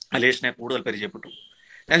അലേഷിനെ കൂടുതൽ പരിചയപ്പെട്ടു.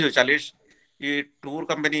 ഞാൻ ചോദിച്ചു, അലേഷ് ഈ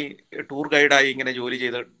ടൂർ ഗൈഡായി ഇങ്ങനെ ജോലി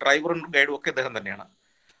ചെയ്ത് ഡ്രൈവറും ഗൈഡും ഒക്കെ അദ്ദേഹം തന്നെയാണ്,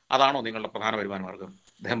 അതാണോ നിങ്ങളുടെ പ്രധാന വരുമാന മാർഗം?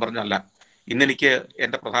 അദ്ദേഹം പറഞ്ഞു, അല്ല, ഇന്നെനിക്ക്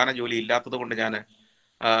എൻ്റെ പ്രധാന ജോലി ഇല്ലാത്തത് കൊണ്ട് ഞാൻ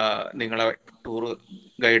നിങ്ങളെ ടൂർ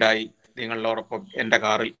ഗൈഡായി നിങ്ങളോടൊപ്പം എൻ്റെ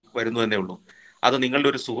കാറിൽ വരുന്നു എന്നേ ഉള്ളൂ. അത് നിങ്ങളുടെ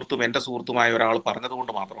ഒരു സുഹൃത്തും എൻ്റെ സുഹൃത്തുമായ ഒരാൾ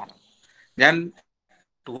പറഞ്ഞതുകൊണ്ട് മാത്രമാണ്. ഞാൻ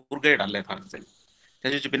ടൂർ ഗൈഡ് അല്ല യഥാർത്ഥത്തിൽ. ഞാൻ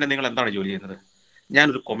ചോദിച്ചു, പിന്നെ നിങ്ങൾ എന്താണ് ജോലി ചെയ്യുന്നത്?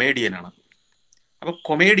 ഞാനൊരു കൊമേഡിയനാണ്. അപ്പോൾ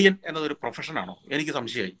കൊമേഡിയൻ എന്നതൊരു പ്രൊഫഷനാണോ? എനിക്ക്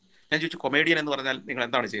സംശയമായി. ഞാൻ ചോദിച്ചു, കൊമേഡിയൻ എന്ന് പറഞ്ഞാൽ നിങ്ങൾ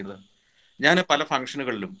എന്താണ് ചെയ്യുന്നത്? ഞാൻ പല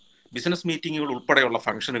ഫംഗ്ഷനുകളിലും ബിസിനസ് മീറ്റിങ്ങുകൾ ഉൾപ്പെടെയുള്ള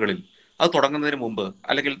ഫംഗ്ഷനുകളിൽ അത് തുടങ്ങുന്നതിന് മുമ്പ്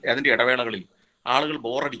അല്ലെങ്കിൽ അതിൻ്റെ ഇടവേളകളിൽ ആളുകൾ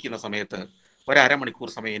ബോറടിക്കുന്ന സമയത്ത് ഒരു അരമണിക്കൂർ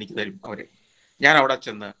സമയം എനിക്ക് തരും അവരെ. ഞാൻ അവിടെ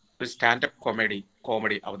ചെന്ന് ഒരു സ്റ്റാൻഡപ്പ്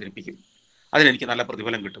കോമഡി അവതരിപ്പിക്കും. അതിനെനിക്ക് നല്ല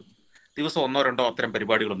പ്രതിഫലം കിട്ടും. ദിവസം 1-2 അത്തരം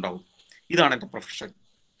പരിപാടികളുണ്ടാവും. ഇതാണ് എൻ്റെ പ്രൊഫഷൻ.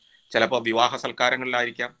 ചിലപ്പോൾ വിവാഹ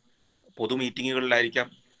സൽക്കാരങ്ങളിലായിരിക്കാം, പൊതു മീറ്റിങ്ങുകളിലായിരിക്കാം,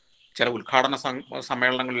 ചില ഉദ്ഘാടന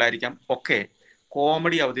സമ്മേളനങ്ങളിലായിരിക്കാം ഒക്കെ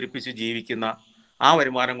കോമഡി അവതരിപ്പിച്ച് ജീവിക്കുന്ന, ആ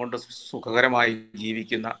വരുമാനം കൊണ്ട് സുഖകരമായി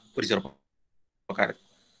ജീവിക്കുന്ന ഒരു ചെറുപ്പക്കാരൻ.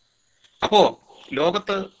 അപ്പോൾ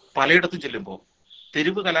ലോകത്ത് പലയിടത്തും ചെല്ലുമ്പോൾ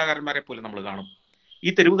തെരുവ് കലാകാരന്മാരെ പോലും നമ്മൾ കാണും.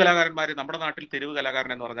 ഈ തെരുവ് കലാകാരന്മാർ, നമ്മുടെ നാട്ടിൽ തെരുവ്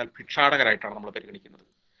കലാകാരൻ എന്ന് പറഞ്ഞാൽ ഭിക്ഷാടകരായിട്ടാണ് നമ്മൾ പരിഗണിക്കുന്നത്.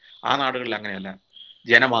 ആ നാടുകളിൽ അങ്ങനെയല്ല.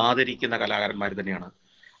 ജനം ആദരിക്കുന്ന കലാകാരന്മാർ തന്നെയാണ്.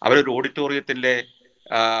 അവരൊരു ഓഡിറ്റോറിയത്തിൻ്റെ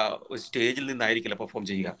സ്റ്റേജിൽ നിന്നായിരിക്കില്ല പെർഫോം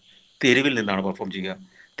ചെയ്യുക, തെരുവിൽ നിന്നാണ് പെർഫോം ചെയ്യുക.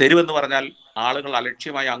 തെരുവെന്ന് പറഞ്ഞാൽ ആളുകൾ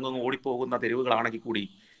അലക്ഷ്യമായി അങ്ങ് ഓടിപ്പോകുന്ന തെരുവുകളാണെങ്കിൽ കൂടി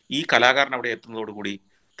ഈ കലാകാരൻ അവിടെ എത്തുന്നതോടുകൂടി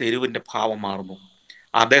തെരുവിൻ്റെ ഭാവം മാറുന്നു.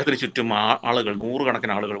 അദ്ദേഹത്തിന് ചുറ്റും ആളുകൾ, 100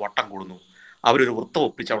 കണക്കിന് ആളുകൾ വട്ടം കൂടുന്നു. അവരൊരു വൃത്തം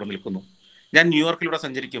ഒപ്പിച്ച് അവിടെ നിൽക്കുന്നു. ഞാൻ ന്യൂയോർക്കിലൂടെ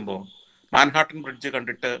സഞ്ചരിക്കുമ്പോൾ മാൻഹാട്ടൻ ബ്രിഡ്ജ്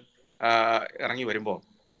കണ്ടിട്ട് ഇറങ്ങി വരുമ്പോൾ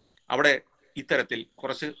അവിടെ ഇത്തരത്തിൽ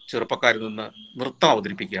കുറച്ച് ചെറുപ്പക്കാർ നിന്ന് നൃത്തം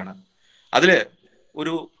അവതരിപ്പിക്കുകയാണ്. അതിൽ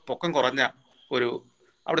ഒരു പൊക്കം കുറഞ്ഞ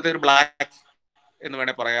അവിടുത്തെ ഒരു ബ്ലാക്ക് എന്ന്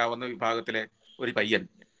വേണേൽ പറയാവുന്ന വിഭാഗത്തിലെ ഒരു പയ്യൻ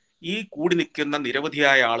ഈ കൂടി നിൽക്കുന്ന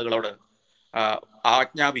നിരവധിയായ ആളുകളോട്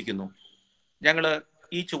ആജ്ഞാപിക്കുന്നു, ഞങ്ങൾ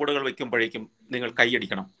ഈ ചുവടുകൾ വയ്ക്കുമ്പോഴേക്കും നിങ്ങൾ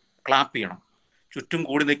കൈയടിക്കണം, ക്ലാപ്പ് ചെയ്യണം. ചുറ്റും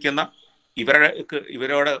കൂടി നിൽക്കുന്ന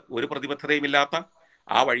ഇവരോട് ഒരു പ്രതിബദ്ധതയുമില്ലാത്ത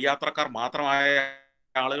ആ വഴിയാത്രക്കാർ മാത്രമായ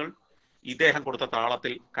ആളുകൾ ഇദ്ദേഹം കൊടുത്ത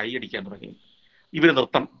താളത്തിൽ കൈയടിക്കാൻ തുടങ്ങി. ഇവർ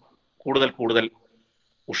നൃത്തം കൂടുതൽ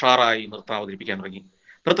ഉഷാറായി നൃത്തം അവതരിപ്പിക്കാൻ തുടങ്ങി.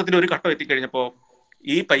 നൃത്തത്തിൽ ഒരു ഘട്ടം എത്തിക്കഴിഞ്ഞപ്പോൾ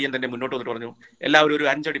ഈ പയ്യൻ തന്നെ മുന്നോട്ട് വന്നിട്ട് പറഞ്ഞു, എല്ലാവരും ഒരു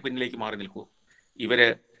 5 അടി പിന്നിലേക്ക് മാറി നിൽക്കൂ. ഇവര്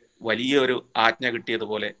വലിയൊരു ആജ്ഞ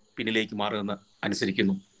കിട്ടിയതുപോലെ പിന്നിലേക്ക് മാറുമെന്ന്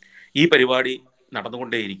അനുസരിക്കുന്നു. ഈ പരിപാടി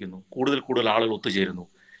നടന്നുകൊണ്ടേയിരിക്കുന്നു. കൂടുതൽ ആളുകൾ ഒത്തുചേരുന്നു.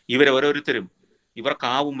 ഇവരോരോരുത്തരും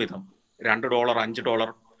ഇവർക്കാവും വിധം $2, $5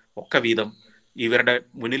 ഒക്കെ വീതം ഇവരുടെ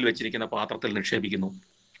മുന്നിൽ വെച്ചിരിക്കുന്ന പാത്രത്തിൽ നിക്ഷേപിക്കുന്നു.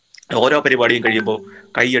 ഓരോ പരിപാടിയും കഴിയുമ്പോൾ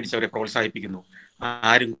കൈയടിച്ചവരെ പ്രോത്സാഹിപ്പിക്കുന്നു.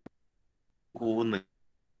 ആരും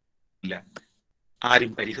കൂവുന്നില്ല,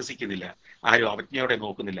 ആരും പരിഹസിക്കുന്നില്ല, ആരും അവജ്ഞയോടെ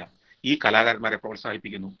നോക്കുന്നില്ല. ഈ കലാകാരന്മാരെ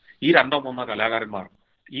പ്രോത്സാഹിപ്പിക്കുന്നു. ഈ 2-3 കലാകാരന്മാർ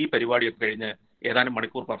ഈ പരിപാടിയൊക്കെ കഴിഞ്ഞ് ഏതാനും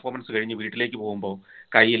മണിക്കൂർ പെർഫോമൻസ് കഴിഞ്ഞ് വീട്ടിലേക്ക് പോകുമ്പോൾ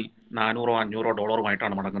കയ്യിൽ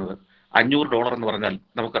 $400-500 മടങ്ങുന്നത്. $500 എന്ന് പറഞ്ഞാൽ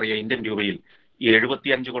നമുക്കറിയാം ഇന്ത്യൻ രൂപയിൽ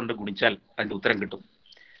 75 കൊണ്ട് ഗുണിച്ചാൽ അതിന്റെ ഉത്തരം കിട്ടും.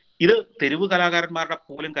 ഇത് തെരുവ് കലാകാരന്മാരുടെ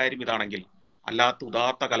പോലും കാര്യം ഇതാണെങ്കിൽ, അല്ലാത്ത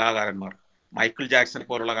ഉദാത്ത കലാകാരന്മാർ, മൈക്കിൾ ജാക്സൺ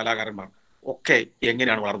പോലുള്ള കലാകാരന്മാർ ഒക്കെ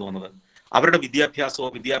എങ്ങനെയാണ് വളർന്നു വന്നത്? അവരുടെ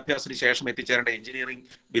വിദ്യാഭ്യാസത്തിന് ശേഷം എത്തിച്ചേരേണ്ട എഞ്ചിനീയറിംഗ്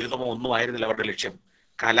ബിരുദമോ ഒന്നും ആയിരുന്നില്ല അവരുടെ ലക്ഷ്യം.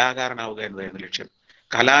 കലാകാരനാവുക എന്നതായിരുന്നു ലക്ഷ്യം.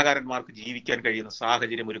 കലാകാരന്മാർക്ക് ജീവിക്കാൻ കഴിയുന്ന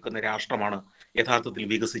സാഹചര്യം ഒരുക്കുന്ന രാഷ്ട്രമാണ് യഥാർത്ഥത്തിൽ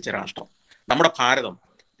വികസിച്ച രാഷ്ട്രം. നമ്മുടെ ഭാരതം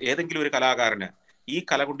ഏതെങ്കിലും ഒരു കലാകാരന് ഈ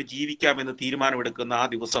കല കൊണ്ട് ജീവിക്കാമെന്ന് തീരുമാനമെടുക്കുന്ന ആ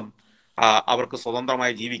ദിവസം അവർക്ക്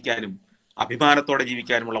സ്വതന്ത്രമായി ജീവിക്കാനും അഭിമാനത്തോടെ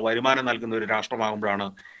ജീവിക്കാനുമുള്ള വരുമാനം നൽകുന്ന ഒരു രാഷ്ട്രമാകുമ്പോഴാണ്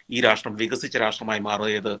ഈ രാഷ്ട്രം വികസിച്ച രാഷ്ട്രമായി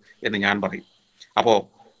മാറിയത് എന്ന് ഞാൻ പറയും. അപ്പോൾ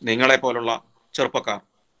നിങ്ങളെ പോലുള്ള ചെറുപ്പക്കാർ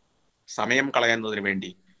സമയം കളയുന്നതിന് വേണ്ടി,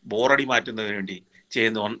 ബോറടി മാറ്റുന്നതിന് വേണ്ടി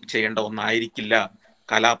ചെയ്യേണ്ട ഒന്നായിരിക്കില്ല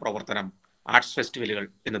കലാപ്രവർത്തനം, ആർട്സ് ഫെസ്റ്റിവലുകൾ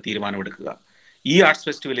എന്ന് തീരുമാനമെടുക്കുക. ഈ ആർട്സ്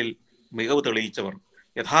ഫെസ്റ്റിവലിൽ മികവ് തെളിയിച്ചവർ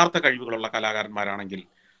യഥാർത്ഥ കഴിവുകളുള്ള കലാകാരന്മാരാണെങ്കിൽ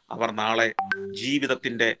അവർ നാളെ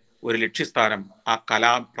ജീവിതത്തിന്റെ ഒരു ലക്ഷ്യസ്ഥാനം ആ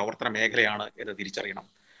കലാപ്രവർത്തന മേഖലയാണ് എന്ന് തിരിച്ചറിയണം.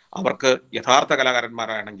 അവർക്ക് യഥാർത്ഥ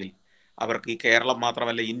കലാകാരന്മാരാണെങ്കിൽ അവർക്ക് ഈ കേരളം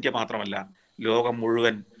മാത്രമല്ല, ഇന്ത്യ മാത്രമല്ല, ലോകം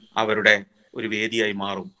മുഴുവൻ അവരുടെ ഒരു വേദിയായി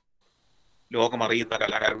മാറും, ലോകമറിയുന്ന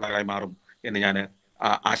കലാകാരന്മാരായി മാറും എന്ന് ഞാൻ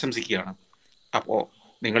ആശംസിക്കുകയാണ്. അപ്പോൾ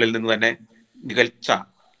നിങ്ങളിൽ നിന്ന് തന്നെ മികച്ച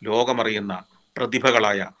ലോകമറിയുന്ന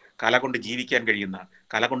പ്രതിഭകളായ, കല കൊണ്ട് ജീവിക്കാൻ കഴിയുന്ന,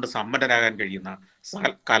 കല കൊണ്ട് സമ്പന്നരാകാൻ കഴിയുന്ന,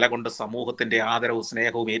 കല കൊണ്ട് സമൂഹത്തിന്റെ ആദരവും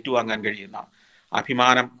സ്നേഹവും ഏറ്റുവാങ്ങാൻ കഴിയുന്ന,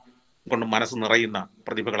 അഭിമാനം കൊണ്ട് മനസ്സ് നിറയുന്ന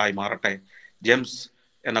പ്രതിഭകളായി മാറട്ടെ. ജെംസ്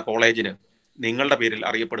എന്ന കോളേജിന് നിങ്ങളുടെ പേരിൽ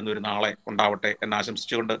അറിയപ്പെടുന്ന ഒരു നാളെ ഉണ്ടാവട്ടെ എന്ന്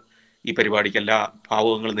ആശംസിച്ചുകൊണ്ട് ഈ പരിപാടിക്ക് എല്ലാ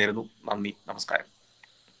ഭാവുകങ്ങളും നേരുന്നു. നന്ദി, നമസ്കാരം.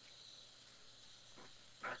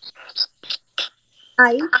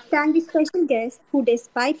 I thank the special guest who,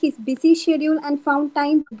 despite his busy schedule and found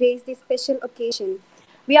time to grace this special occasion.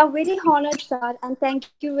 We are very honored, sir, and thank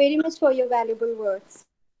you very much for your valuable words.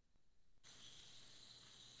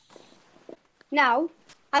 Now,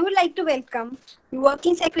 I would like to welcome the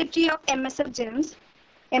Working Secretary of MSF GEMS,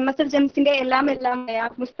 GEMSന്റെ എല്ലാം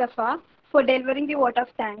Mustapha, for delivering the vote of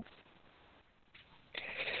thanks.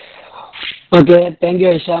 Okay, thank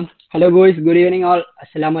you, Aisha. Hello boys, good evening all.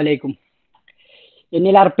 Assalamu alaikum.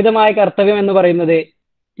 എന്നിൽ അർപ്പിതമായ കർത്തവ്യം എന്ന് പറയുന്നത്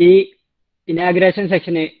ഈ inauguration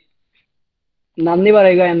സെക്ഷന് നന്ദി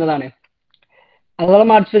പറയുക എന്നതാണ്.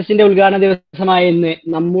 അലതളം arts ഫെസ്റ്റിന്റെ ഉദ്ഘാടന ദിവസമായ ഇന്ന്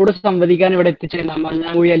നമ്മോട് സംവദിക്കാൻ ഇവിടെ എത്തിച്ചേർന്ന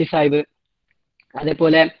മഞ്ഞാങ്കുഴി അലി സാഹിബ്,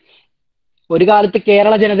 അതേപോലെ ഒരു കാലത്ത്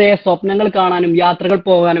കേരള ജനതയെ സ്വപ്നങ്ങൾ കാണാനും യാത്രകൾ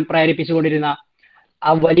പോകാനും പ്രേരിപ്പിച്ചുകൊണ്ടിരുന്ന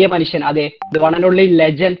ആ വലിയ മനുഷ്യൻ, അതെ, the one and only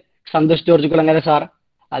legend Santhosh George Kulangara sir,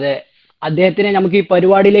 അതെ, അദ്ദേഹത്തിനെ നമുക്ക് ഈ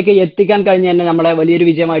പരിപാടിയിലേക്ക് എത്തിക്കാൻ കഴിഞ്ഞ തന്നെ നമ്മളെ വലിയൊരു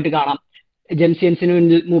വിജയമായിട്ട് കാണാം. ജംസിയൻസിന്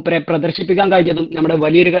മുന്നിൽ മൂപ്പരെ പ്രദർശിപ്പിക്കാൻ കഴിഞ്ഞതും നമ്മുടെ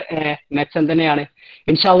വലിയൊരു മെച്ചം തന്നെയാണ്.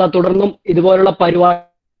 ഇൻഷാ അല്ലാഹ് തുടർന്നും ഇതുപോലുള്ള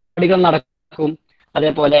പരിപാടികൾ നടക്കും.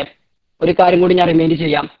 അതേപോലെ ഒരു കാര്യം കൂടി ഞാൻ റിമൈൻഡ്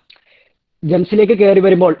ചെയ്യാം. ജംസിലേക്ക് കയറി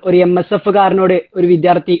വരുമ്പോൾ ഒരു MSF കാരനോട് ഒരു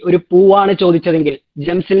വിദ്യാർത്ഥി ഒരു പൂവാണ് ചോദിച്ചതെങ്കിൽ,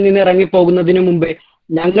 ജംസിൽ നിന്ന് ഇറങ്ങി പോകുന്നതിന് മുമ്പ്,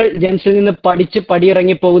 ഞങ്ങൾ ജംസിൽ നിന്ന് പഠിച്ച്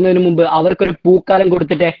പടിയിറങ്ങി പോകുന്നതിന് മുമ്പ് അവർക്കൊരു പൂക്കാലം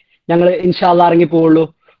കൊടുത്തിട്ടേ ഞങ്ങൾ ഇൻഷാ അല്ലാഹ് ഇറങ്ങി പോവുള്ളൂ.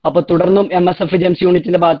 അപ്പൊ തുടർന്നും MSF ജംസ്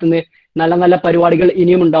യൂണിറ്റിന്റെ ഭാഗത്തുനിന്ന് നല്ല നല്ല പരിപാടികൾ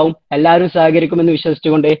ഇനിയും ഉണ്ടാവും. എല്ലാവരും സഹകരിക്കുമെന്ന്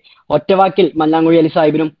വിശ്വസിച്ചുകൊണ്ട് ഒറ്റവാക്കിൽ മഞ്ഞാങ്കുഴി അലി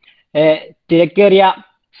സാഹിബിനും തിരക്കേറിയ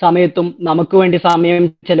സമയത്തും നമുക്ക് വേണ്ടി സമയം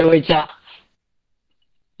ചെലവഴിച്ച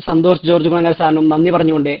സന്തോഷ് ജോർജ് കുളങ്ങര സാറിനും നന്ദി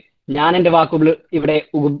പറഞ്ഞുകൊണ്ട് ഞാൻ എന്റെ വാക്കുകൾ ഇവിടെ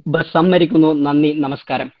ഉപസംഹരിക്കുന്നു. നന്ദി,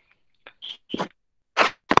 നമസ്കാരം.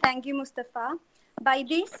 Thank you, Mustafa. By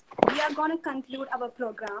this, we are going to conclude our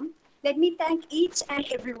program. Let me thank each and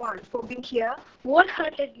everyone for being here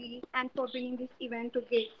wholeheartedly and for bringing this event to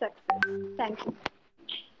great success. Thank you.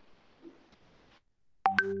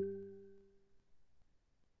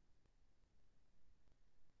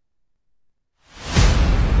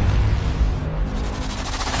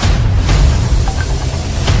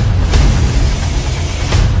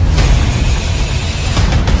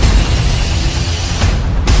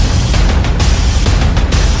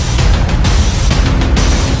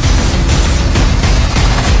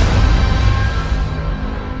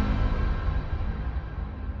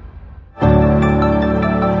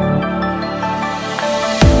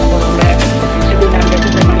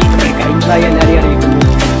 എല്ലാവരെയും അറിയിക്കുന്നു.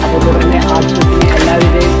 അപ്പോൾ തുടർന്ന് ആർട്സിന്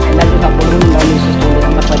എല്ലാവരുടെയും സപ്പോർട്ടും ഉണ്ടാവുന്ന വിശ്വസിച്ചുകൊണ്ട്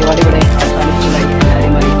നമ്മുടെ പരിപാടി ഇവിടെ അവസാനിച്ചതായി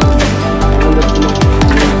എല്ലാവരെയും അറിയിക്കുന്നു.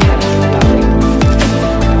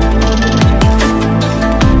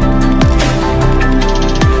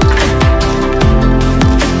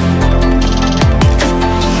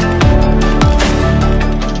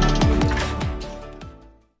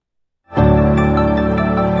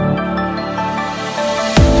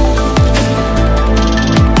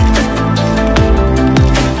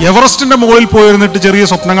 എവറസ്റ്റിന്റെ മുകളിൽ പോയിരുന്നിട്ട് ചെറിയ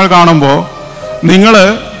സ്വപ്നങ്ങൾ കാണുമ്പോൾ നിങ്ങൾ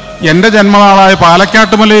എൻ്റെ ജന്മനാളായ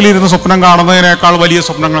പാലക്കാട്ടുമലയിൽ ഇരുന്ന് സ്വപ്നം കാണുന്നതിനേക്കാൾ വലിയ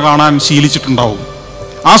സ്വപ്നങ്ങൾ കാണാൻ ശീലിച്ചിട്ടുണ്ടാവും.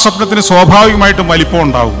 ആ സ്വപ്നത്തിന് സ്വാഭാവികമായിട്ടും വലിപ്പം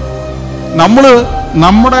ഉണ്ടാവും. നമ്മൾ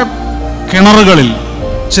നമ്മുടെ കിണറുകളിൽ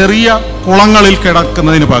ചെറിയ കുളങ്ങളിൽ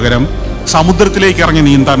കിടക്കുന്നതിന് പകരം സമുദ്രത്തിലേക്ക് ഇറങ്ങി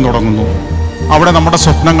നീന്താൻ തുടങ്ങുന്നു. അവിടെ നമ്മുടെ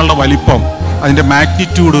സ്വപ്നങ്ങളുടെ വലിപ്പം, അതിൻ്റെ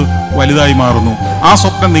മാഗ്നിറ്റ്യൂഡ് വലുതായി മാറുന്നു. ആ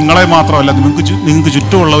സ്വപ്നം നിങ്ങളെ മാത്രമല്ല നിങ്ങൾക്ക്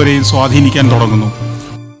ചുറ്റുമുള്ളവരെയും സ്വാധീനിക്കാൻ തുടങ്ങുന്നു.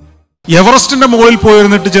 എവറസ്റ്റിന്റെ മുകളിൽ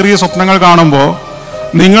പോയിരുന്നിട്ട് ചെറിയ സ്വപ്നങ്ങൾ കാണുമ്പോൾ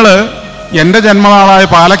നിങ്ങൾ എൻ്റെ ജന്മനാളായ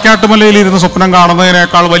പാലക്കാട്ടുമലയിൽ ഇരുന്ന് സ്വപ്നം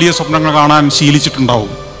കാണുന്നതിനേക്കാൾ വലിയ സ്വപ്നങ്ങൾ കാണാൻ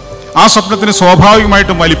ശീലിച്ചിട്ടുണ്ടാവും. ആ സ്വപ്നത്തിന്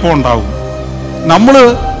സ്വാഭാവികമായിട്ടും വലിപ്പം ഉണ്ടാവും. നമ്മൾ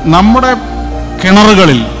നമ്മുടെ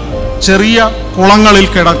കിണറുകളിൽ ചെറിയ കുളങ്ങളിൽ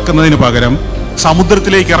കിടക്കുന്നതിന് പകരം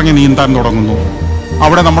സമുദ്രത്തിലേക്ക് ഇറങ്ങി നീന്താൻ തുടങ്ങുന്നു.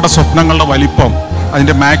 അവിടെ നമ്മുടെ സ്വപ്നങ്ങളുടെ വലിപ്പം,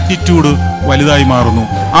 അതിൻ്റെ മാഗ്നിറ്റ്യൂഡ് വലുതായി മാറുന്നു.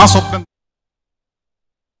 ആ സ്വപ്നം